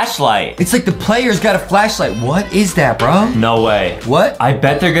flashlight. It's like the player's got a flashlight. What is that, bro? No way. What? I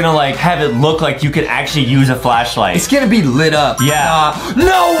bet they're gonna like have it look like you can actually use a flashlight. It's gonna be lit up. Yeah.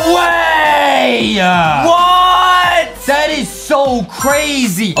 No way! What? That is so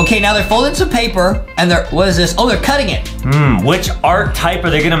crazy. Okay, now they're folding some paper, and what is this? Oh, they're cutting it. Which art type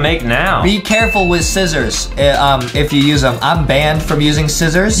are they gonna make now? Be careful with scissors if you use them. I'm banned from using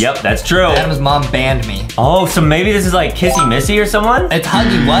scissors. Yep, that's true. Adam's mom banned me. Oh, so maybe this is like Kissy Missy or someone? It's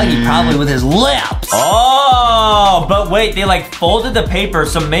Huggy Wuggy, probably with his lips. Oh, but wait, they like folded the paper,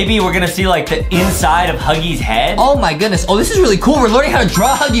 so maybe we're gonna see like the inside of Huggy's head? Oh my goodness. Oh, this is really cool. We're learning how to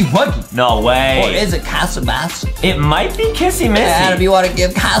draw Huggy Wuggy. No way. Or is it Casabassi? It might be Kissy Missy. Adam, you want to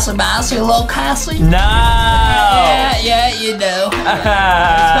give Casabassi a little Cassie? No. Yeah, you do.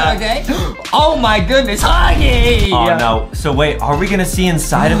 Okay. Oh my goodness, Huggy! Oh no. So wait, are we gonna see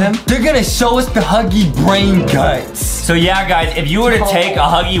inside of him? They're gonna show us the Huggy brain guts. So yeah, guys, if you were to take a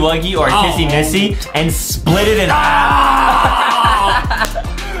Huggy Wuggy or a Kissy Missy and split it in half,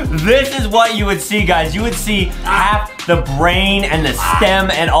 this is what you would see, guys. You would see half the brain and the stem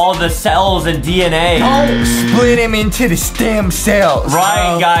and all the cells and DNA. Don't split him into the stem cells.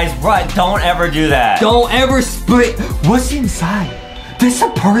 Right, guys, right. Don't ever do that. Don't ever split. What's inside? this a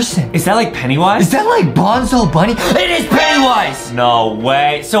person? Is that like Pennywise? Is that like Bonzo Bunny? It is Pennywise! No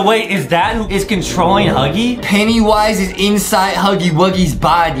way. So wait, is that who is controlling Huggy? Pennywise is inside Huggy Wuggy's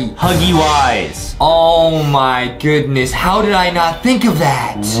body. Huggy Wise. Oh my goodness, how did I not think of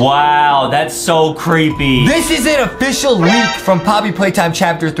that? Wow, that's so creepy. This is an official leak from Poppy Playtime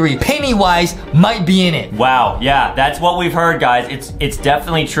Chapter 3. Pennywise might be in it. Wow, yeah, that's what we've heard, guys. It's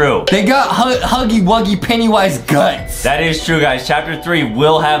definitely true. They got Huggy Wuggy Pennywise guts. That is true, guys. Chapter 3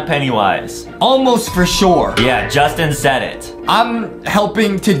 will have Pennywise. Almost for sure. Yeah, Justin said it. I'm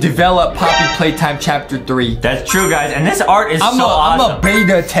helping to develop Poppy Playtime Chapter 3. That's true, guys. And this art is awesome. I'm a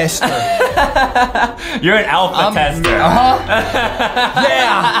beta tester. You're an alpha tester.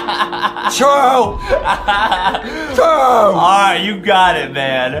 Yeah. True. True. Alright, you got it,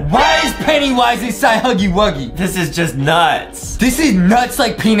 man. Why is Pennywise inside Huggy Wuggy? This is just nuts. This is nuts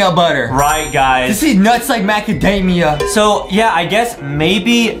like peanut butter. Right, guys. This is nuts like macadamia. So, yeah, I guess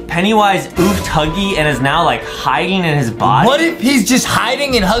maybe Pennywise oofed Huggy and is now, like, hiding in his body. What if he's just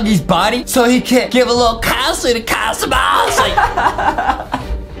hiding in Huggy's body so he can give a little castle to castle mouse? Like,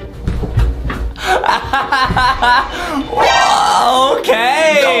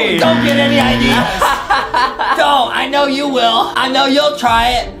 okay. Don't get any ideas. Don't. I know you will. I know you'll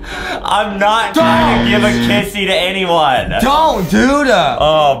try it. I'm not trying to give a kissy to anyone. Don't, dude.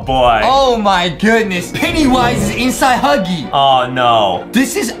 Oh, boy. Oh, my goodness. Pennywise is inside Huggy. Oh, no.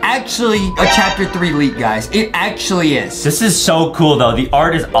 This is actually a Chapter 3 leak, guys. It actually is. This is so cool, though. The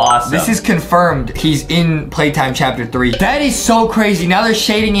art is awesome. This is confirmed. He's in Playtime Chapter 3. That is so crazy. Now they're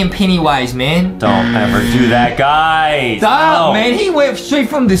shading in Pennywise, man. Don't ever do that, guys. Stop, No. man. He went straight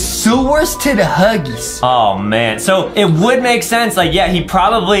from the sewers to the Huggies. Oh, man. So it would make sense. Like, yeah, he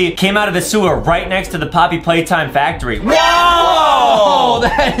probably came out of the sewer right next to the Poppy Playtime factory. Whoa! Oh,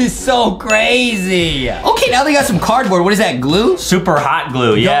 that is so crazy. Okay, now they got some cardboard. What is that, glue? Super hot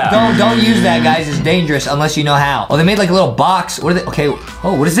glue, yeah. Don't use that, guys. It's dangerous unless you know how. Oh, they made like a little box. What are they? Okay.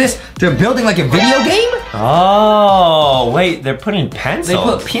 Oh, what is this? They're building like a video game? Oh, wait, they're putting pencils. They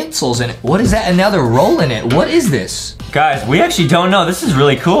put pencils in it. What is that? And now they're rolling it. What is this? Guys, we actually don't know. This is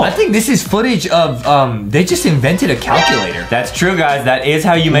really cool. I think this is footage of, they just invented a calculator. That's true, guys. That is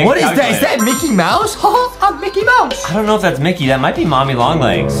how you make What a is that? calculator. Is that Mickey Mouse? I'm Mickey Mouse. I don't know if that's Mickey. That might be Mommy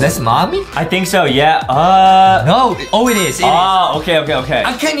Longlegs. That's Mommy? I think so, yeah. No. Oh, it is. It is. Oh, okay.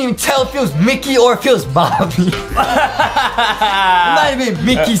 I can't even tell if it was Mickey or if it was Mommy. It might have been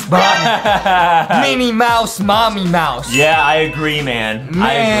Mickey's Mommy. Minnie Mouse, Mommy Mouse. Yeah, I agree, man. I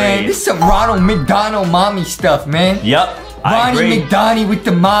Man, agree. this is some Ronald McDonald Mommy stuff, man. Yep, I Ronnie agree. McDonald with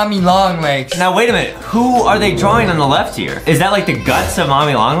the Mommy long legs. Now, wait a minute. Who are they drawing on the left here? Is that like the guts of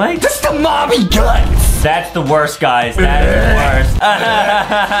Mommy Longlegs? That's the Mommy guts. That's the worst, guys. That is the worst.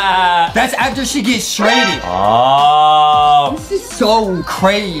 That's after she gets shredded. Oh. This is so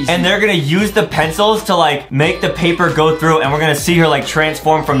crazy. And they're gonna use the pencils to like make the paper go through, and we're gonna see her like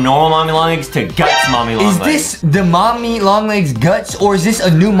transform from normal Mommy Longlegs to guts Mommy Is Longlegs. this the Mommy Longlegs guts, or is this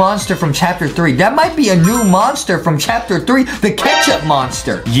a new monster from Chapter 3? That might be a new monster from Chapter 3, the ketchup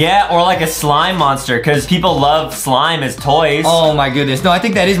monster. Yeah, or like a slime monster, because people love slime as toys. Oh my goodness. No, I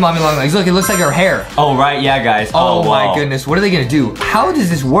think that is Mommy Longlegs. Look, it looks like her hair. Oh, right, yeah, guys. Oh my whoa. goodness. What are they gonna do? How does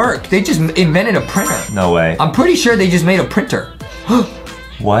this work? They just invented a printer. No way. I'm pretty sure they just made a printer.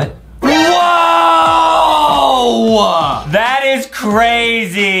 What? Whoa! That is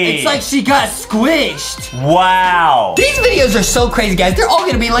crazy. It's like she got squished. Wow. These videos are so crazy, guys. They're all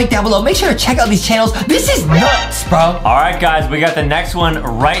gonna be linked down below. Make sure to check out these channels. This is nuts, bro. All right, guys, we got the next one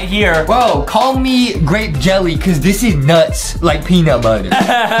right here. Whoa, call me grape jelly, because this is nuts like peanut butter.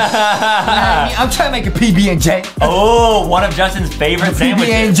 I'm trying to make a PB&J. Oh, one of Justin's favorite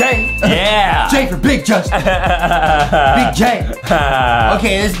sandwiches. PB&J. Yeah. J for Big Justin. Big J.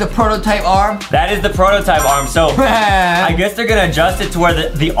 Okay, this is the prototype arm. That is the prototype arm. So I guess they're gonna adjust it to where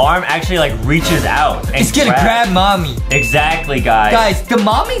the arm actually like reaches out. And It's gonna grab mommy. Exactly, guys. Guys, the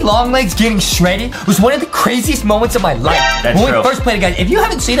Mommy Longlegs getting shredded was one of the craziest moments of my life. That's when true. we first played it, guys, if you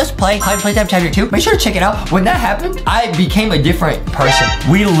haven't seen us play Poppy Playtime Chapter 2, make sure to check it out. When that happened, I became a different person.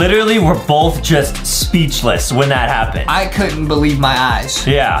 We literally were both just speechless when that happened. I couldn't believe my eyes.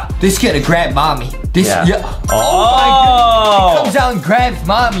 Yeah. This gonna grab mommy. This, Yeah. Oh my goodness. It comes out and grabs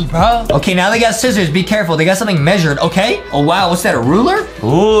mommy, bro. Okay, now they got scissors. Be careful. They got something measured, okay? Oh, wow. What's that, a ruler?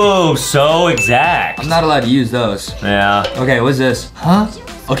 Ooh, so exact. I'm not allowed to use those. Yeah. Okay, what's this? Huh?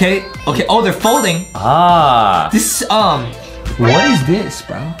 Okay. Oh, they're folding. Ah. This, what is this,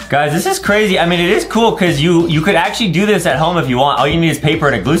 bro? Guys, this is crazy. I mean, it is cool because you could actually do this at home if you want. All you need is paper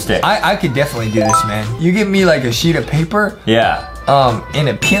and a glue stick. I could definitely do this, man. You give me like a sheet of paper, Yeah. and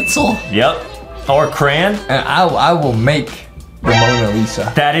a pencil, Yep. Or crayon. and I will make the Mona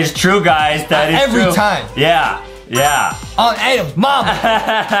Lisa. That is true, guys. That is Every true. time. Yeah. Yeah. On Adam's mom.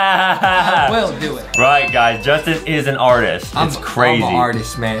 I will do it. Right, guys. Justin is an artist. It's crazy. I'm an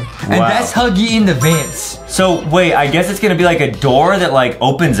artist, man. Wow. And that's Huggy in the vents. So, wait, I guess it's gonna be like a door that like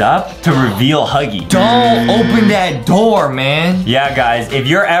opens up to reveal Huggy. Don't open that door, man. Yeah, guys, if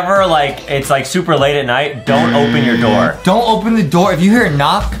you're ever like, it's like super late at night, don't open your door. Don't open the door. If you hear a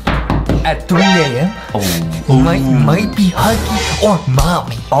knock at 3 a.m., might be Huggy or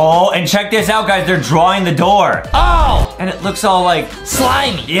Mommy. Oh, and check this out, guys. They're drawing the door. Oh! And it looks all like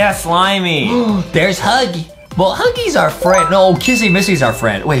Slimy. yeah, slimy. There's Huggy. Well, Huggy's our friend. No, Kissy Missy's our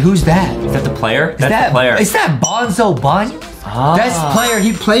friend. Wait, who's that? Is that the player? That's the player. Is that Bonzo Bonnie? Ah. That's player.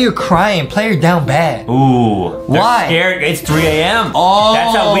 Player crying. Player down bad. Ooh. They're Why? scared. It's 3 a.m. Oh.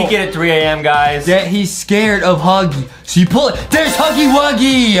 That's how we get at 3 a.m., guys. That he's scared of Huggy. So you pull it. There's Huggy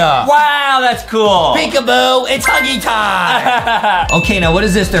Wuggy. Wow, that's cool. Peekaboo, it's Huggy time. Okay, now what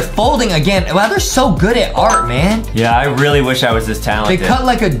is this? They're folding again. Wow, they're so good at art, man. Yeah, I really wish I was this They talented. cut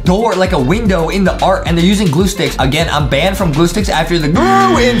like a door, like a window in the art, and they're using glue sticks. Again, I'm banned from glue sticks after the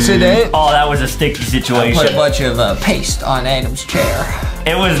glue incident. Oh, that was a sticky Put a situation. bunch of paste on Adam's chair.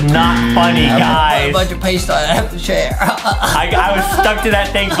 It was not funny, Put a guys. bunch of paste on Adam's chair. I was stuck to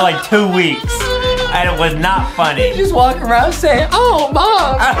that thing for like 2 weeks. And it was not funny. Just walking around saying, "Oh,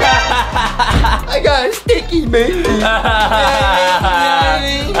 Mom, I got a sticky baby."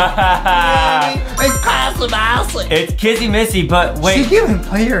 It's Castle. It's Kissy Missy, but She wait. giving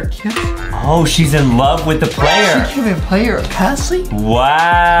player a kiss. Oh, she's in love with the player. She giving player a Cassie. Wow.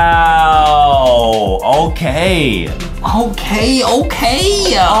 Okay. Okay.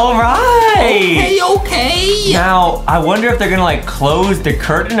 All right. Okay. Now, I wonder if they're gonna like close the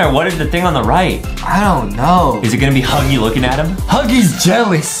curtain or what is the thing on the right? I don't know. Is it gonna be Huggy looking at him? Huggy's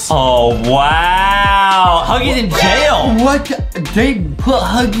jealous. Oh, wow. Huggy's in jail. What? They put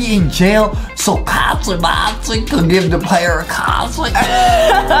Huggy in jail so Cassie could give the player a Cassie.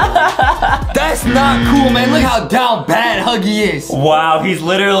 That's not cool, man. Look how down bad Huggy is. Wow, he's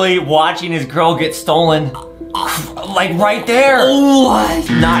literally watching his girl get stolen. Like right there. What?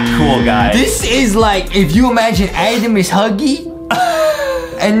 Not cool, guys. This is like if you imagine Adam is Huggy,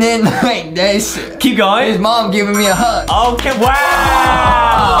 and then like this. Keep going. His mom giving me a hug. Okay, wow.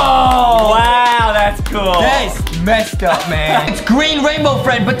 Wow, that's cool. That's messed up, man. It's green rainbow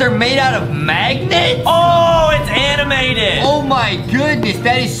friend, but they're made out of magnets. Oh, it's animated. Oh my goodness,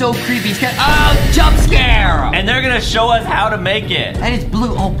 that is so creepy. He's got jump scare. And they're gonna show us how to make it. And it's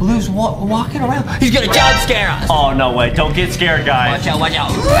Blue. Oh, Blue's walking around. He's gonna jump scare us. Oh, no way. Don't get scared, guys. Watch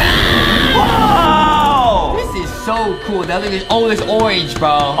out. Whoa. This is so cool. That thing is, oh, it's orange,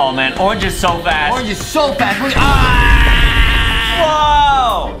 bro. Oh, man. Orange is so fast. Orange is so fast. Look,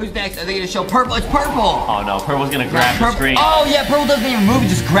 Whoa. Who's next? Are they gonna show purple? It's purple. Oh, no. Purple's gonna grab the screen. Oh, yeah, purple doesn't even move. It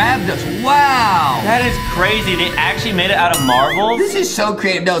just grabbed us. Wow. That is crazy. They actually made it out of marbles. This is so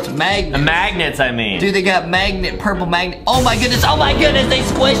creative. No, it's magnets. Magnets, I mean. Dude, they got purple magnet. Oh my goodness, they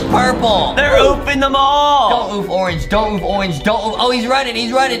squished purple. They're oofing them all. Don't oof orange, Oh, he's running.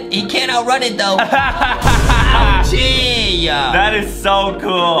 He can't outrun it though. Gee. That is so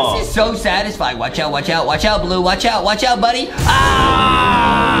cool. This is so satisfying. Watch out, Blue. Watch out, buddy. Ow!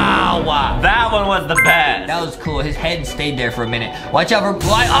 That one was the best. That was cool. His head stayed there for a minute. Watch out for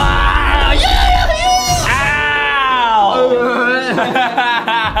Ow!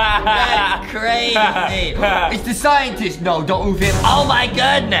 That's crazy. It's the scientist. No, don't move him. Oh my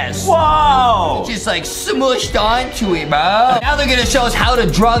goodness. Whoa. Just like smushed onto it, bro. Now they're gonna show us how to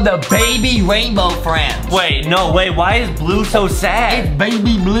draw the baby rainbow friends. Wait, no, wait. Why is Blue so sad? It's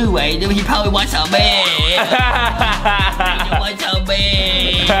baby Blue, eh? He probably wants a man. He wants a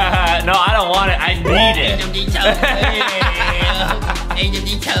man. No, I don't want it. I need it.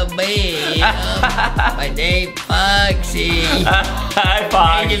 My name Foxy. Hi,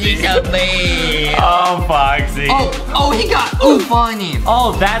 Foxy. Oh, Foxy. Oh, he got oof on him.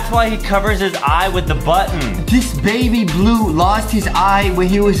 Oh, that's why he covers his eye with the button. This baby Blue lost his eye when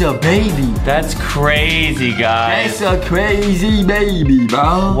he was a baby. That's crazy, guys. That's a crazy baby,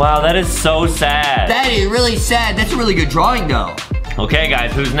 bro. Wow, that is so sad. That is really sad. That's a really good drawing, though. Okay,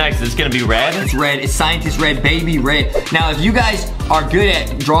 guys, who's next? Is this gonna be red? It's red. It's scientist red, baby red. Now, if you guys are good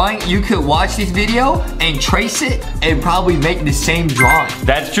at drawing, you could watch this video and trace it and probably make the same drawing.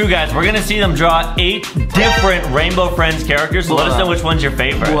 That's true, guys. We're gonna see them draw 8 different Rainbow Friends characters, so let us know which one's your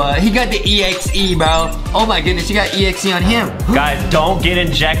favorite. What? He got the EXE, bro. Oh my goodness, you got EXE on him. Guys, don't get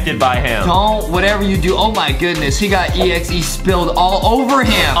injected by him. Don't, whatever you do. Oh my goodness, he got EXE spilled all over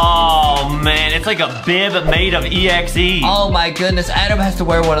him. Oh man, it's like a bib made of EXE. Oh my goodness, Adam has to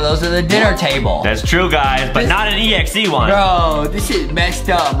wear one of those at the dinner table. That's true, guys, but not an EXE one. Bro, this is messed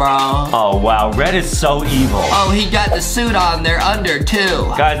up, bro. Oh wow, Red is so evil. Oh, he got the suit on there under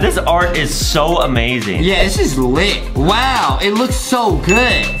too. Guys, this art is so amazing. Yeah, this is lit. Wow, it looks so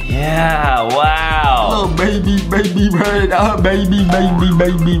good. Yeah, wow. Oh, baby Red. Oh, baby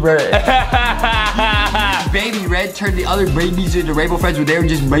Red. Baby Red turned the other babies into Rainbow Friends when they were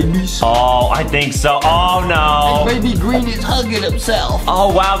just babies. Oh, I think so. Oh no. And Baby Green is hugging himself.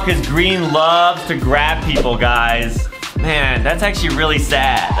 Oh wow, because Green loves to grab people, guys. Man, that's actually really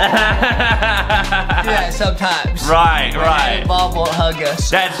sad. Yeah, sometimes. Right. And Mom won't hug us.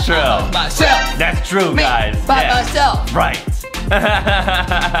 That's true. I hug myself. That's true, guys. By myself. Right.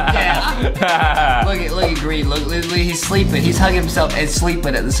 Yeah. Look at Green. Look, he's sleeping. He's hugging himself and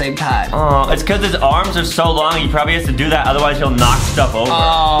sleeping at the same time. Oh, it's because his arms are so long. He probably has to do that, otherwise he'll knock stuff over.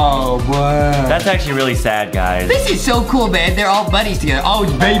 Oh, boy. That's actually really sad, guys. This is so cool, man. They're all buddies together. Oh,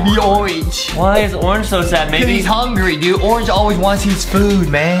 it's Baby Orange. Why is Orange so sad? Because Maybe he's hungry, dude. Orange always wants his food,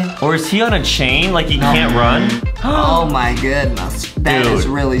 man. Or is he on a chain like he can't run? Oh my goodness. That is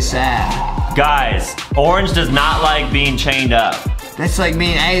really sad. Guys, Orange does not like being chained up. That's like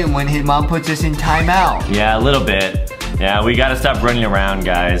me and Aiden when his mom puts us in timeout. Yeah, a little bit. Yeah, we gotta stop running around,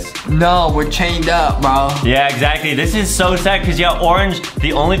 guys. No, we're chained up, bro. Yeah, exactly. This is so sad because, yeah, Orange,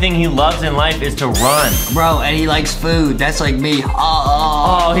 the only thing he loves in life is to run. Bro, and he likes food. That's like me.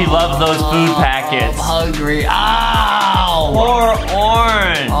 Oh, he loves those food packets. I'm hungry. Ow! Poor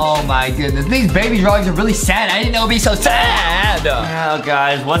Orange. Oh my goodness. These baby drawings are really sad. I didn't know it'd be so sad. Yeah,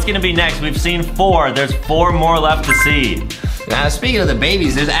 guys, what's gonna be next? We've seen 4. There's 4 more left to see. Now, speaking of the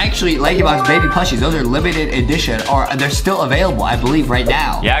babies, there's actually LankyBox baby plushies. Those are limited edition, or they're still available, I believe, right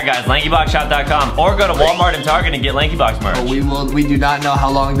now. Yeah, guys, LankyBoxShop.com, or go to Walmart and Target and get LankyBox merch. But we do not know how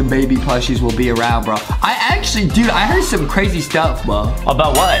long the baby plushies will be around, bro. Dude, I heard some crazy stuff, bro.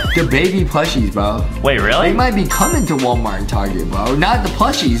 About what? The baby plushies, bro. Wait, really? They might be coming to Walmart and Target, bro. Not the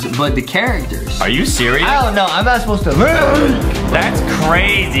plushies, but the characters. Are you serious? I don't know. I'm not supposed to. That's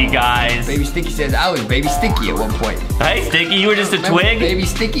crazy, guys. Baby Sticky says I was Baby Sticky at one point. Hey, Sticky, you were just a twig? Baby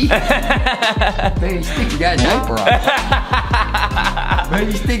Sticky? Baby Sticky got a diaper on.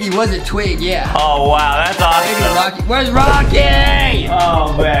 Baby Sticky was a twig, yeah. Oh, wow, that's awesome. Baby Rocky. Where's Rocky?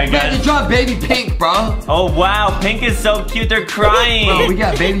 Oh, man, We had guys. to draw Baby Pink, bro. Oh, wow, Pink is so cute. They're crying. Bro, we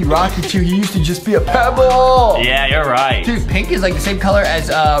got Baby Rocky, too. He used to just be a pebble. Yeah, you're right. Dude, Pink is like the same color as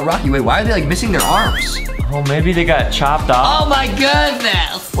Rocky. Wait, why are they like missing their arms? Oh, maybe they got chopped off. Oh my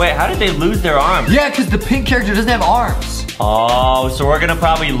goodness! Wait, how did they lose their arms? Yeah, because the Pink character doesn't have arms. Oh, so we're gonna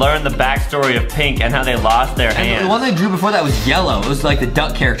probably learn the backstory of Pink and how they lost their hands. And the one they drew before that was yellow. It was like the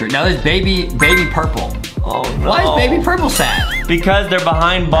duck character. Now there's baby purple. Oh no. Why is baby purple sad? Because they're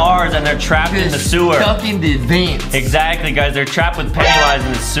behind bars and they're trapped in the sewer. Stuck in the vents. Exactly, guys. They're trapped with Pennywise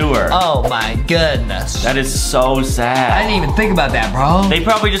in the sewer. Oh my goodness. That is so sad. I didn't even think about that, bro. They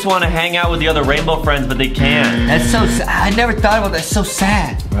probably just want to hang out with the other Rainbow Friends, but they can't. That's so sad. I never thought about that. That's so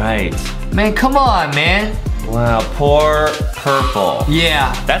sad. Right. Man, come on, man. Wow, poor purple.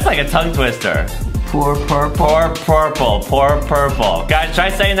 Yeah. That's like a tongue twister. Poor purple. Poor purple, poor purple. Guys, try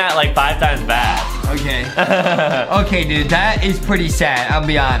saying that like 5 times fast. Okay. Okay, dude, that is pretty sad, I'll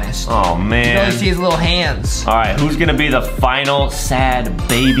be honest. Oh, man. You can only see his little hands. All right, who's gonna be the final sad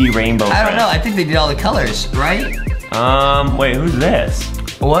baby Rainbow Friend? I don't know, I think they did all the colors, right? Wait, who's this?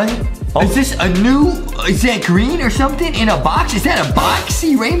 What? Oh. Is this a new, is that green or something in a box? Is that a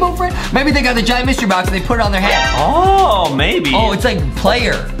boxy Rainbow Friend? Maybe they got the giant mystery box and they put it on their head. Oh, maybe. Oh, it's like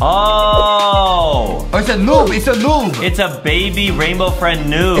player. Oh. Or it's a noob, it's a noob. It's a baby Rainbow Friend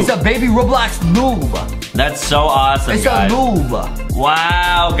noob. It's a baby Roblox noob. That's so awesome, It's guys. a noob.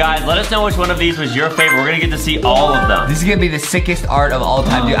 Wow, guys, let us know which one of these was your favorite. We're gonna get to see all of them. This is gonna be the sickest art of all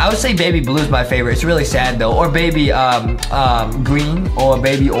time, dude. I would say Baby Blue is my favorite. It's really sad though. Or Baby Green or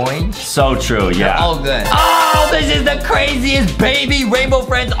Baby Orange. So true, yeah. They're all good. Oh, this is the craziest Baby Rainbow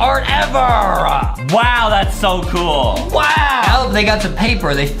Friends art ever. Wow, that's so cool. Wow. Now they got some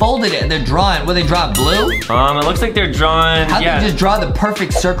paper. They folded it and they're drawing. What, they draw blue? It looks like they're drawing, How did they just draw the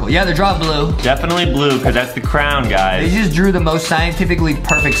perfect circle? Yeah, they're drawing blue. Definitely blue, because that's the crown, They guys. just drew the most scientifically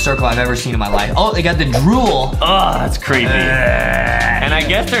perfect circle I've ever seen in my life. Oh, they got the drool. Oh, that's creepy. And I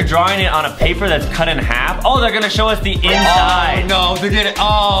guess they're drawing it on a paper that's cut in half. Oh, they're gonna show us the inside. Oh, no, they're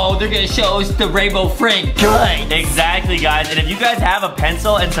gonna show us the rainbow friend. Good. Exactly, guys. And if you guys have a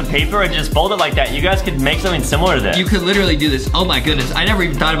pencil and some paper and just fold it like that, you guys could make something similar to this. You could literally do this. Oh my goodness, I never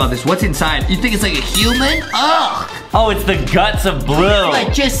even thought about this. What's inside? You think it's like a human? Ugh. Oh, it's the guts of Blue.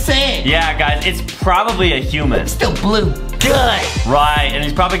 Like, just saying. Yeah, guys, it's probably a human. It's still Blue. Good. Right, and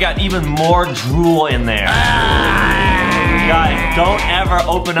he's probably got even more drool in there. Guys, don't ever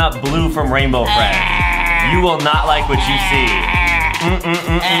open up Blue from Rainbow Friends. You will not like what you see.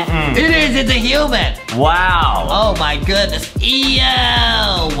 It's a human. Wow. Oh my goodness. Ew.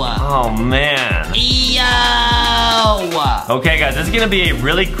 Oh man. Ew. Okay guys, this is gonna be a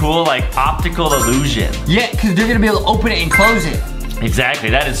really cool like optical illusion. Yeah, because they're gonna be able to open it and close it. Exactly,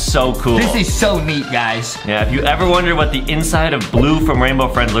 that is so cool. This is so neat, guys. Yeah, if you ever wonder what the inside of Blue from Rainbow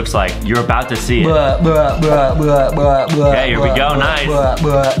Friends looks like, you're about to see it. Yeah, here we go, nice.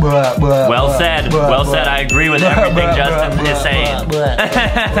 Well said, well said. I agree with everything Justin is saying.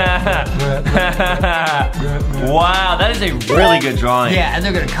 Wow, that is a really good drawing. Yeah, and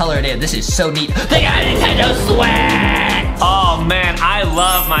they're gonna color it in. This is so neat. They got a Nintendo Switch! Oh man, I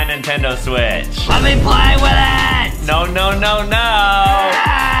love my Nintendo Switch. Let me play with it! No, no, no, no.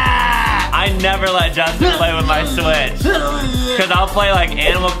 I never let Justin play with my Switch. Because I'll play like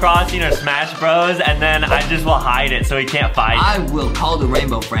Animal Crossing or Smash Bros. And then I just will hide it so he can't find it. I will call the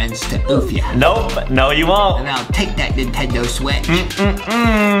Rainbow Friends to oof you. Nope, no you won't. And I'll take that Nintendo Switch.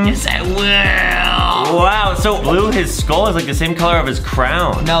 Yes, I will. Wow, so Blue, his skull is like the same color of his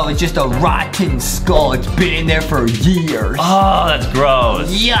crown. No, it's just a rotten skull. It's been in there for years. Oh, that's gross.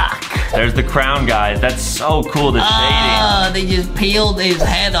 Yuck. There's the crown, guys. That's so cool, the shading. They just peeled his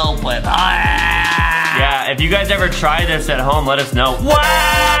head open. Yeah, if you guys ever try this at home, let us know.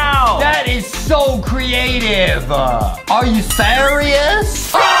 Wow! That is so creative. Are you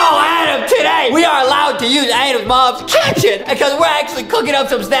serious? Oh, Adam, today we are allowed to use Adam's mom's kitchen because we're actually cooking up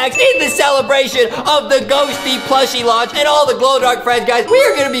some snacks in the celebration of the Ghosty plushie launch and all the glow-in-the-dark friends, guys. We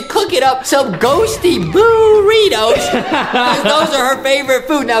are going to be cooking up some Ghosty burritos because those are her favorite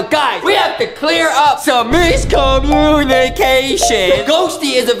food. Now, guys, we have to clear up some miscommunication.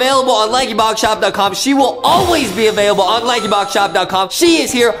 Ghosty is available on LankyBoxShop.com. She will always be available on LankyBoxShop.com. She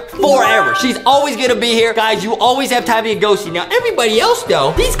is here forever. She's always gonna be here. Guys, you always have time to get Ghosty. Now, everybody else,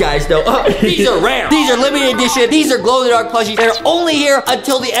 though, these guys, though, these are rare. These are limited edition. These are glow-in-the-dark plushies. They're only here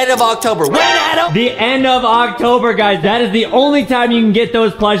until the end of October. When, Adam? The end of October, guys. That is the only time you can get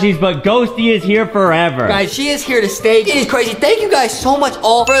those plushies, but Ghosty is here forever. Guys, she is here to stay. It is crazy. Thank you guys so much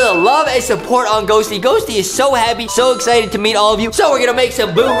all for the love and support on Ghosty. Ghosty is so happy, so excited to meet all of you. So we're gonna make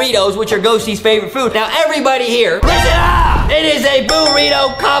some burritos, which are Ghosty's favorite food. Now, everybody here, listen up! It is a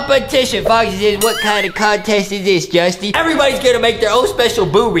burrito competition. Foxy says, what kind of contest is this, Justy? Everybody's gonna make their own special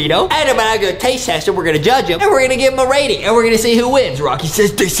burrito. Adam and I are gonna taste test them. We're gonna judge them, and we're gonna give them a rating, and we're gonna see who wins. Rocky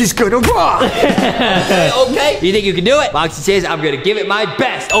says, this is gonna rock. Okay, do you think you can do it? Foxy says, I'm gonna give it my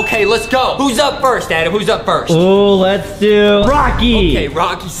best. Okay, let's go. Who's up first, Adam? Who's up first? Oh, let's do Rocky. Okay,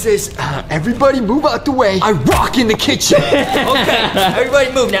 Rocky says, everybody move out the way. I rock in the kitchen. Okay, everybody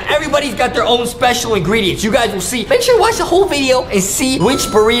move. Now, everybody's got their own special ingredients. You guys will see. Make sure to watch the whole video and see which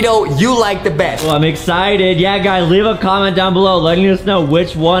burrito you like the best. Well, I'm excited. Yeah, guys, leave a comment down below letting us know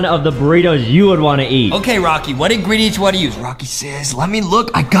which one of the burritos you would want to eat. Okay, Rocky, what ingredients you want to use? Rocky says, let me look.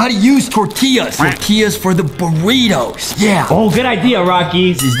 I gotta use tortillas. Tortillas for the burritos. Yeah. Oh, good idea,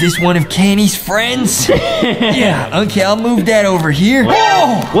 Rocky. Is this one of Kenny's friends? Yeah, okay, I'll move that over here.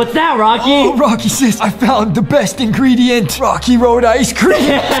 Oh, what's that, Rocky? Oh, Rocky says, I found the best ingredient. Rocky Road ice cream.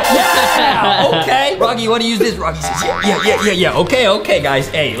 Yeah, okay. Rocky, you want to use this? Rocky says, yeah. Okay, guys.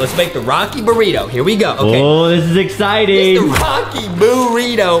 Hey, let's make the Rocky burrito. Here we go. Okay. Oh, this is exciting. It's the Rocky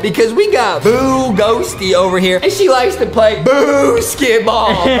burrito because we got Boo Ghosty over here, and she likes to play Boo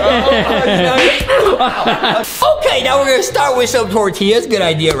Skidball. Okay, now we're gonna start with some tortillas. Good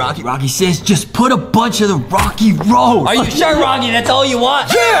idea, Rocky. Rocky says, just put a bunch of the Rocky Road. Are you sure, Rocky? That's all you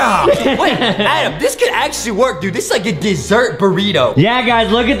want? Yeah. Wait, Adam, this could actually work, dude. This is like a dessert burrito. Yeah, guys,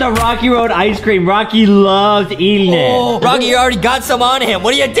 look at the Rocky Road ice cream. Rocky loves eating it. Oh, Rocky, you already got some on him.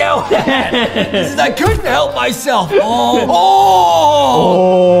 What are you doing? I couldn't help myself.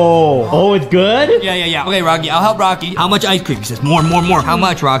 Oh, it's good? Yeah. Okay, Rocky, I'll help Rocky. How much ice cream? He says, more. How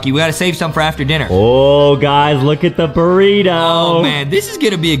much, Rocky? We gotta save some for after dinner. Oh, guys, look at the burrito. Oh, man, this is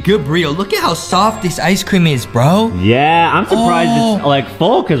gonna be a good burrito. Look at how soft this ice cream is, bro. Yeah, I'm surprised it's like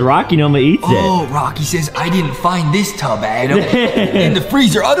full because Rocky normally eats it. Oh, Rocky says, I didn't find this tub, Adam, in the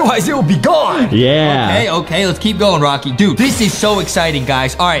freezer. Otherwise, it will be gone. Yeah. Okay, let's keep going, Rocky. Rocky. Dude, this is so exciting,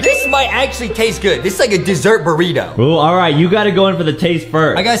 guys. All right, this might actually taste good. This is like a dessert burrito. Ooh, all right, you gotta go in for the taste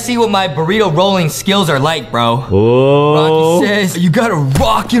first. I gotta see what my burrito rolling skills are like, bro. Oh. Rocky says, you gotta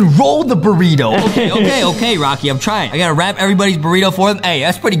rock and roll the burrito. Okay, Rocky, I'm trying. I gotta wrap everybody's burrito for them. Hey,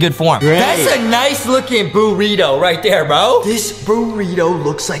 that's pretty good form. Great. That's a nice looking burrito right there, bro. This burrito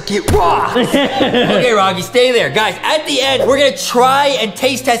looks like it rocks. Okay, Rocky, stay there. Guys, at the end, we're gonna try and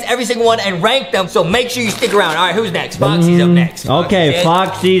taste test every single one and rank them, so make sure you stick around. All right, who's next? Foxy's up next. Okay,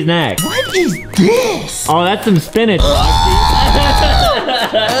 Foxy's next. What is this? Oh, that's some spinach, Foxy.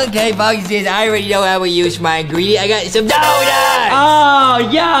 Okay, Foxy says, I already know how we use my ingredient. I got some donuts. Oh,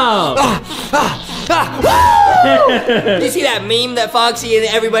 yo. You see that meme that Foxy and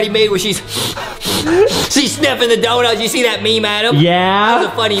everybody made where she's sniffing the donuts? You see that meme, Adam? Yeah. That was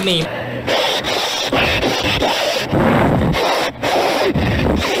a funny meme.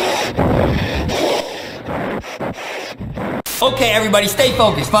 Okay, everybody, stay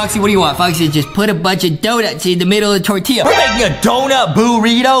focused. Foxy, what do you want? Foxy says, just put a bunch of donuts in the middle of the tortilla. We're making a donut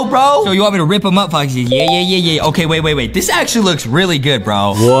burrito, bro? So you want me to rip them up? Foxy says, yeah. Okay, wait. This actually looks really good,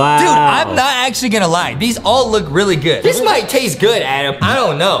 bro. Wow. Dude, I'm not actually gonna lie. These all look really good. This might taste good, Adam. I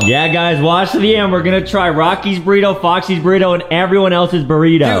don't know. Yeah, guys, watch to the end. We're gonna try Rocky's burrito, Foxy's burrito, and everyone else's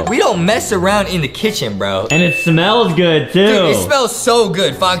burrito. Dude, we don't mess around in the kitchen, bro. And it smells good, too. Dude, it smells so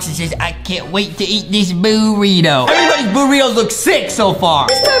good. Foxy says, I can't wait to eat this burrito. Everybody's burritos look sick so far.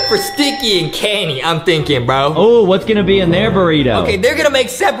 It's time for Sticky and Candy, I'm thinking, bro. Oh, what's gonna be in their burrito? Okay, they're gonna make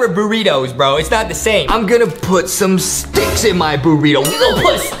separate burritos, bro. It's not the same. I'm gonna put some sticks in my burrito. You gonna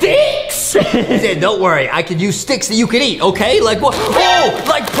put sticks? He said, don't worry, I can use sticks that you can eat, okay? Like what? Oh,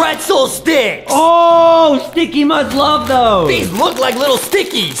 like pretzel sticks. Oh, Sticky must love those. These look like little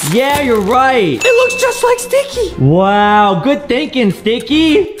stickies. Yeah, you're right. It looks just like Sticky. Wow, good thinking,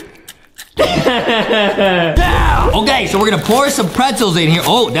 Sticky. Okay, so we're gonna pour some pretzels in here.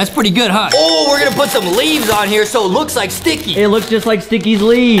 Oh, that's pretty good, huh? Oh, we're gonna put some leaves on here so it looks like Sticky. It looks just like Sticky's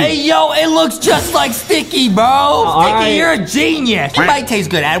leaves. Hey, yo, it looks just like Sticky, bro. Sticky, right. you're a genius. It might taste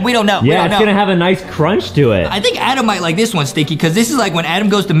good, Adam. We don't know. Yeah, it's gonna have a nice crunch to it. I think Adam might like this one, Sticky, because this is like when Adam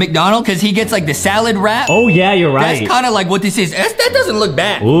goes to McDonald's, because he gets like the salad wrap. Oh, yeah, you're right. That's kind of like what this is. That doesn't look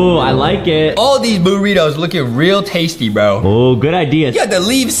bad. Ooh, I like it. All these burritos looking real tasty, bro. Oh, good idea. You got the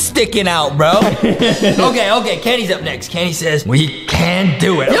leaves sticking out, bro. Okay, Candy's up next. Candy says, we can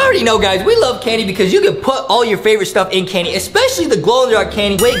do it. You already know, guys, we love candy because you can put all your favorite stuff in candy, especially the glow-in-the-dark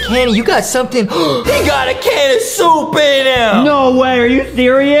candy. Wait, Candy, you got something? He got a can of soup in him. No way, are you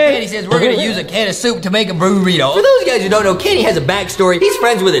serious? Candy says, we're gonna use a can of soup to make a burrito. For those guys who don't know, Candy has a backstory. He's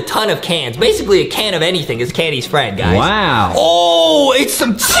friends with a ton of cans. Basically, a can of anything is Candy's friend, guys. Wow. Oh, it's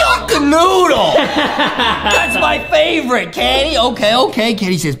some chicken noodle. That's my favorite, Candy. Okay.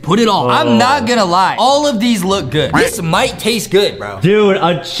 Candy says, put it all. I'm not gonna lie. All of these look good. This might taste good, bro. Dude,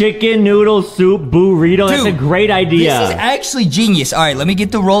 a chicken noodle soup burrito. That's a great idea. This is actually genius. All right, let me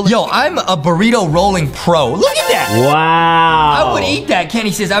get the roll. Yo, I'm a burrito rolling pro. Look at that. Wow. I would eat that.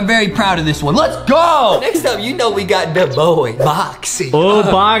 Kenny says, I'm very proud of this one. Let's go. Next up, you know we got the boy, Boxy. Oh,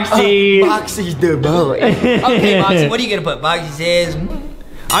 Boxy. Boxy's the boy. Okay, Boxy, what are you going to put? Boxy says...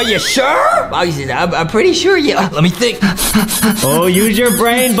 Are you sure? Boxy says, I'm pretty sure, yeah. Let me think. Oh, use your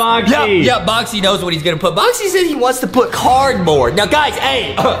brain, Boxy. Yep, Boxy knows what he's gonna put. Boxy says he wants to put cardboard. Now, guys,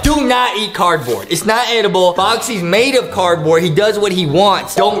 hey, do not eat cardboard. It's not edible. Boxy's made of cardboard. He does what he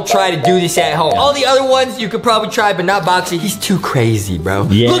wants. Don't try to do this at home. All the other ones you could probably try, but not Boxy. He's too crazy, bro.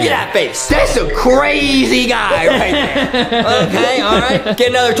 Yeah. Look at that face. That's a crazy guy right there. Okay, all right. Get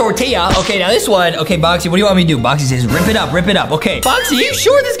another tortilla. Okay, now this one. Okay, Boxy, what do you want me to do? Boxy says, rip it up, rip it up. Okay, Boxy, you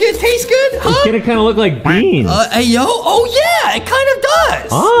sure this gonna taste good? Huh? It's gonna kind of look like beans. Hey, yo. Oh, yeah, it kind of does.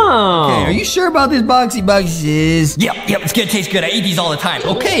 Oh. Okay, are you sure about this, Boxy? Boxy says, yep, it's gonna taste good. I eat these all the time.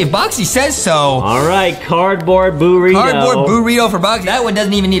 Okay, if Boxy says so. All right, cardboard burrito. Cardboard burrito for Boxy. That one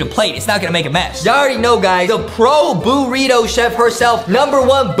doesn't even need a plate. It's not gonna make a mess. You already know, guys, the pro burrito chef herself,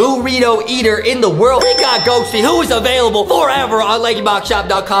 #1 burrito eater in the world. We got Ghosty, who is available forever on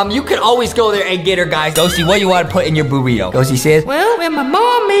LankyBoxShop.com. You can always go there and get her, guys. Ghosty, what do you want to put in your burrito? Ghosty says, well, when my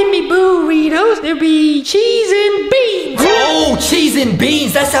mom made me burritos, there'd be cheese and beans. Oh, cheese and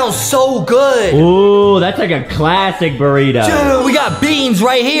beans. That sounds so good. Ooh, that's like a classic burrito. Dude, we got beans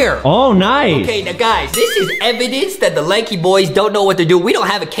right here. Oh, nice. Okay, now guys, this is evidence that the Lanky boys don't know what they're doing. We don't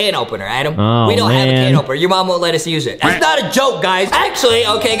have a can opener, Adam. Oh, we don't have a man. can opener. Your mom won't let us use it. That's not a joke, guys. Actually,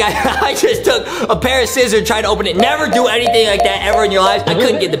 okay, guys, I just took a pair of scissors and tried to open it. Never do anything like that ever in your lives. I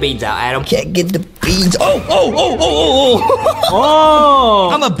couldn't get the beans out, Adam. Can't get the Beans. Oh.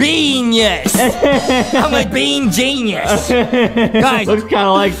 I'm a bean, yes. I'm a bean genius. Guys. Looks kind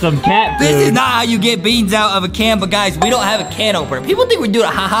of like some cat food. This is not how you get beans out of a can, but guys, we don't have a can opener. People think we're doing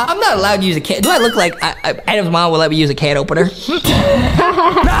a haha. I'm not allowed to use a can. Do I look like Adam's mom will let me use a can opener?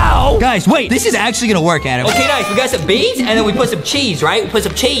 No! Guys, wait. This is actually gonna work, Adam. Okay, nice. We got some beans, and then we put some cheese, right? We put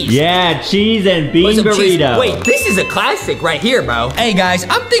some cheese. Yeah, cheese and bean burrito. Wait, this is a classic right here, bro. Hey, guys,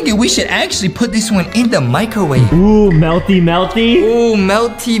 I'm thinking we should actually put this one in the microwave. Ooh, melty, melty. Ooh,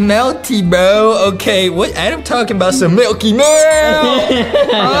 melty, melty, bro. Okay, what? Adam talking about some milky milk.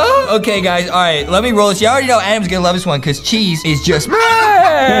 Huh? Okay, guys, all right. Let me roll this. You already know Adam's gonna love this one because cheese is just milk.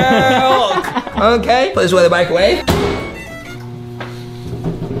 Okay, put this one in the microwave.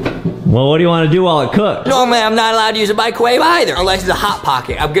 Well, what do you want to do while it cooks? Normally, I'm not allowed to use a microwave either, unless it's a Hot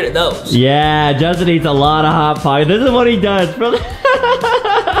Pocket. I'm good at those. Yeah, Justin eats a lot of Hot Pockets. This is what he does. This is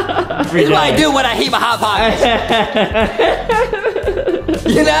what I do when I heat my Hot Pockets.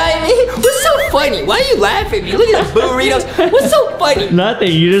 You know what I mean? What's so funny? Why are you laughing at me? Look at the burritos. What's so funny?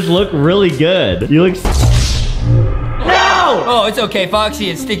 Nothing. You just look really good. You look... No! Oh, it's okay. Foxy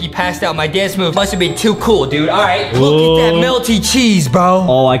and Sticky passed out. My dance move must have been too cool, dude. All right, look at that melty cheese, bro.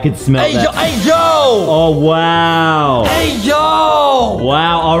 Oh, I could smell that. Hey, yo! Oh, wow. Hey, yo!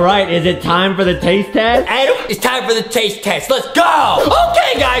 Wow, all right. Is it time for the taste test? Adam, it's time for the taste test. Let's go!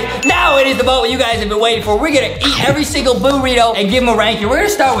 Okay, guys, now it is the moment you guys have been waiting for. We're gonna eat every single burrito and give them a ranking. We're gonna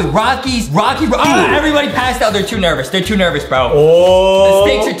start with Rocky's. Everybody passed out. They're too nervous. They're too nervous, bro. Oh.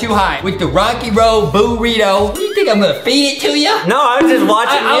 The stakes are too high. With the Rocky Road burrito. You think I'm gonna feed it to you? No, I was just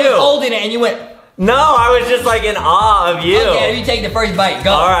watching you. I was holding it and you went... No, I was just like in awe of you. Okay, you take the first bite.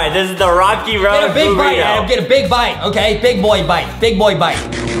 Go. All right, this is the Rocky Road Get a big burrito. bite, Adam. Get a big bite, okay? Big boy bite. Big boy bite.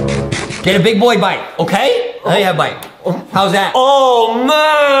 Get a big boy bite, okay? Let me have a bite. How's that? Oh,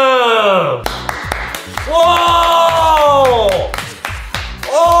 man. Whoa.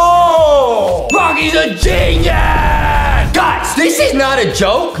 Oh. Rocky's a genius! Guys, this is not a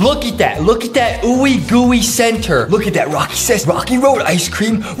joke. Look at that. Look at that ooey gooey center. Look at that. Rocky says Rocky Road ice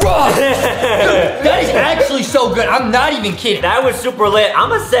cream. Raw. Dude, that is actually so good. I'm not even kidding. That was super lit. I'm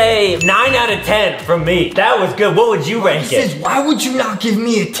gonna say 9 out of 10 from me. That was good. What would you rank it? Why would you not give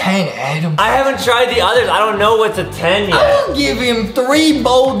me a 10, Adam? I haven't tried the others. I don't know what's a 10 yet. I will give him 3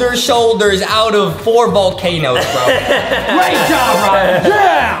 boulder shoulders out of 4 volcanoes, bro. Great job, Rocky.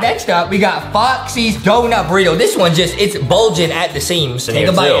 Yeah. Next up, we got Foxy's donut burrito. This one it's bulging at the seams. Take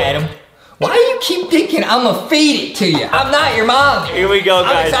a bite, Adam. Why do you keep thinking I'm gonna feed it to you? I'm not your mom. Here we go,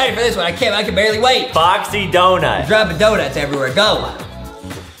 guys. I'm excited for this one. I can barely wait. Foxy donut. Dropping donuts everywhere. Go.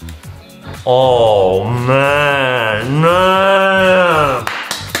 Oh, man.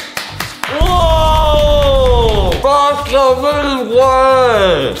 Whoa! Foxy, this is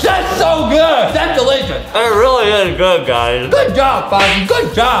good. That's so good. That's delicious. It really is good, guys. Good job, Foxy.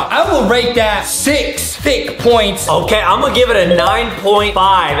 Good job. I will rate that 6 thick points. Okay, I'm gonna give it a 9.5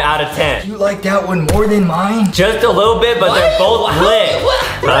 out of 10. You like that one more than mine? Just a little bit, but they're both lit.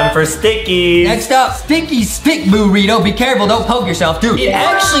 Time for Stickies. Next up, Sticky's stick burrito. Be careful, don't poke yourself. Dude, it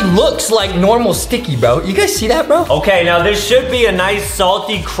actually looks like normal sticky, bro. You guys see that, bro? Okay, now this should be a nice,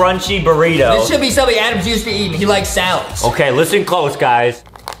 salty, crunchy burrito. This should be something Adam's used to eating. He likes salads. Okay, listen close, guys.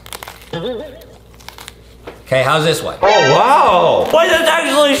 Okay, how's this one? Oh, wow. Wait, that's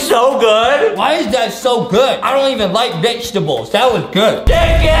actually so good. Why is that so good? I don't even like vegetables. That was good.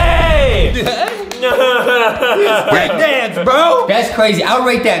 Sticky! Break dance, bro. That's crazy. I'll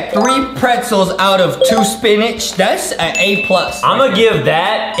rate that 3 pretzels out of 2 spinach. That's an A+. I'm gonna give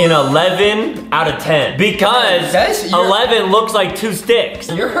that an 11 out of 10 because 11 looks like 2 sticks.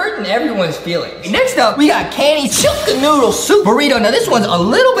 You're hurting everyone's feelings. Next up, we got Candy's chicken noodle soup burrito. Now this one's a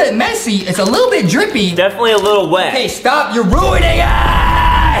little bit messy. It's a little bit drippy. Definitely a little wet. Hey, stop! You're ruining it.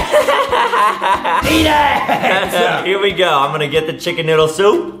 Eat it. Here we go. I'm gonna get the chicken noodle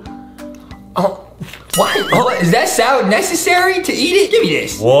soup. Oh. Why? Oh, is that salad necessary to eat it? Give me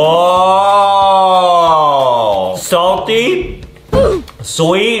this. Whoa! Salty,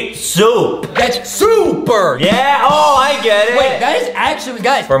 sweet soup. That's super. Yeah, oh, I get it. Wait, that is actually,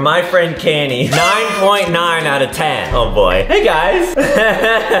 guys. For my friend Canny, 9.9 out of 10. Oh boy. Hey guys.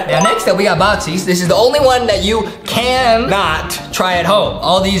 Now next up we got Boxy's. This is the only one that you cannot try at home.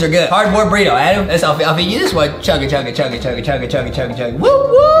 All these are good. Cardboard burrito, Adam. I'll feed you this one. Chug it, chug it, chug it, chug it, chug it, chug it, chug it, chug it. Woo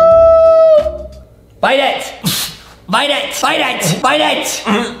woo! Bite it! Bite it! Bite it! Bite it!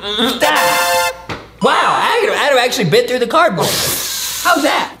 Wow, Adam actually bit through the cardboard. How's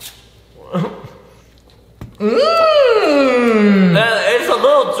that? It's a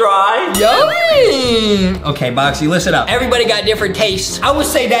little will try. Yummy! Okay, Boxy, listen up. Everybody got different tastes. I would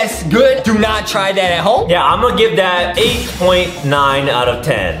say that's good. Do not try that at home. Yeah, I'm gonna give that 8.9 out of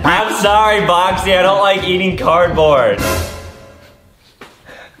 10. I'm sorry, Boxy, I don't like eating cardboard.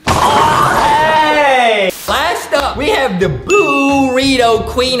 Oh, hey! Last up, we have the burrito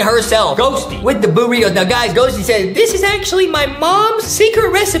queen herself, Ghosty, with the burritos. Now, guys, Ghosty said, this is actually my mom's secret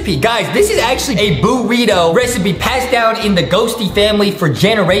recipe. Guys, this is actually a burrito recipe passed down in the Ghosty family for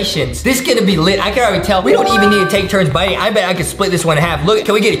generations. This is gonna be lit. I can already tell. We don't even need to take turns biting. I bet I could split this one in half. Look,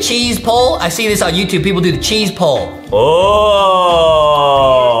 can we get a cheese poll? I see this on YouTube. People do the cheese poll. Oh,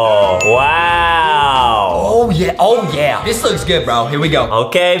 wow. Oh, yeah. Oh, yeah. This looks good, bro. Here we go.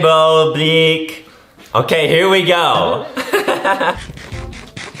 Okay, Bo Bleak. Okay, here we go.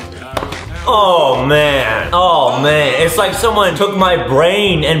 Oh man, it's like someone took my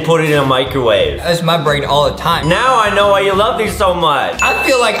brain and put it in a microwave. That's my brain all the time. Now I know why you love these so much. I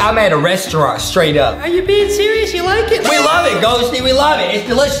feel like I'm at a restaurant, straight up. Are you being serious? You like it? We love it, Ghosty, we love it. It's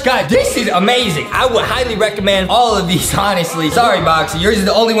delicious. Guys, this is amazing. I would highly recommend all of these, honestly. Sorry, Boxy, yours is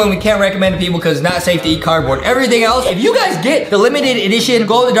the only one we can't recommend to people because it's not safe to eat cardboard. Everything else, if you guys get the limited edition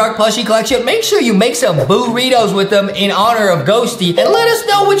Glow in the Dark plushie collection, make sure you make some burritos with them in honor of Ghosty and let us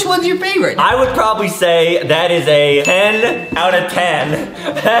know which one's your favorite. I would probably say that is a 10 out of 10.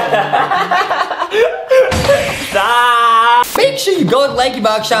 Stop! Make sure you go to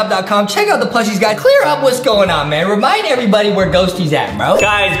LankyBoxShop.com, check out the plushies, guys. Clear up what's going on, man. Remind everybody where Ghosty's at, bro.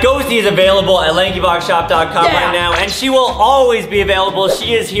 Guys, Ghosty is available at LankyBoxShop.com right now, and she will always be available.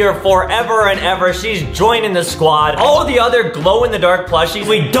 She is here forever and ever. She's joining the squad. All the other glow-in-the-dark plushies,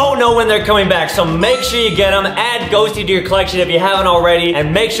 we don't know when they're coming back, so make sure you get them. Add Ghosty to your collection if you haven't already,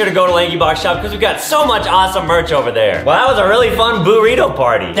 and make sure to go to LankyBox Shop because we've got so much awesome merch over there. Well, that was a really fun burrito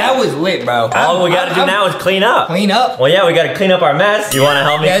party. That was lit, bro. All we gotta do now is clean up. Clean up? Well, yeah, we gotta clean up our mess. You wanna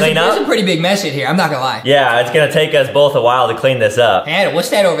help me clean up? There's a pretty big mess in here, I'm not gonna lie. Yeah, it's gonna take us both a while to clean this up. Hey, what's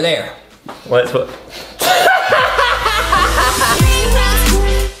that over there? What?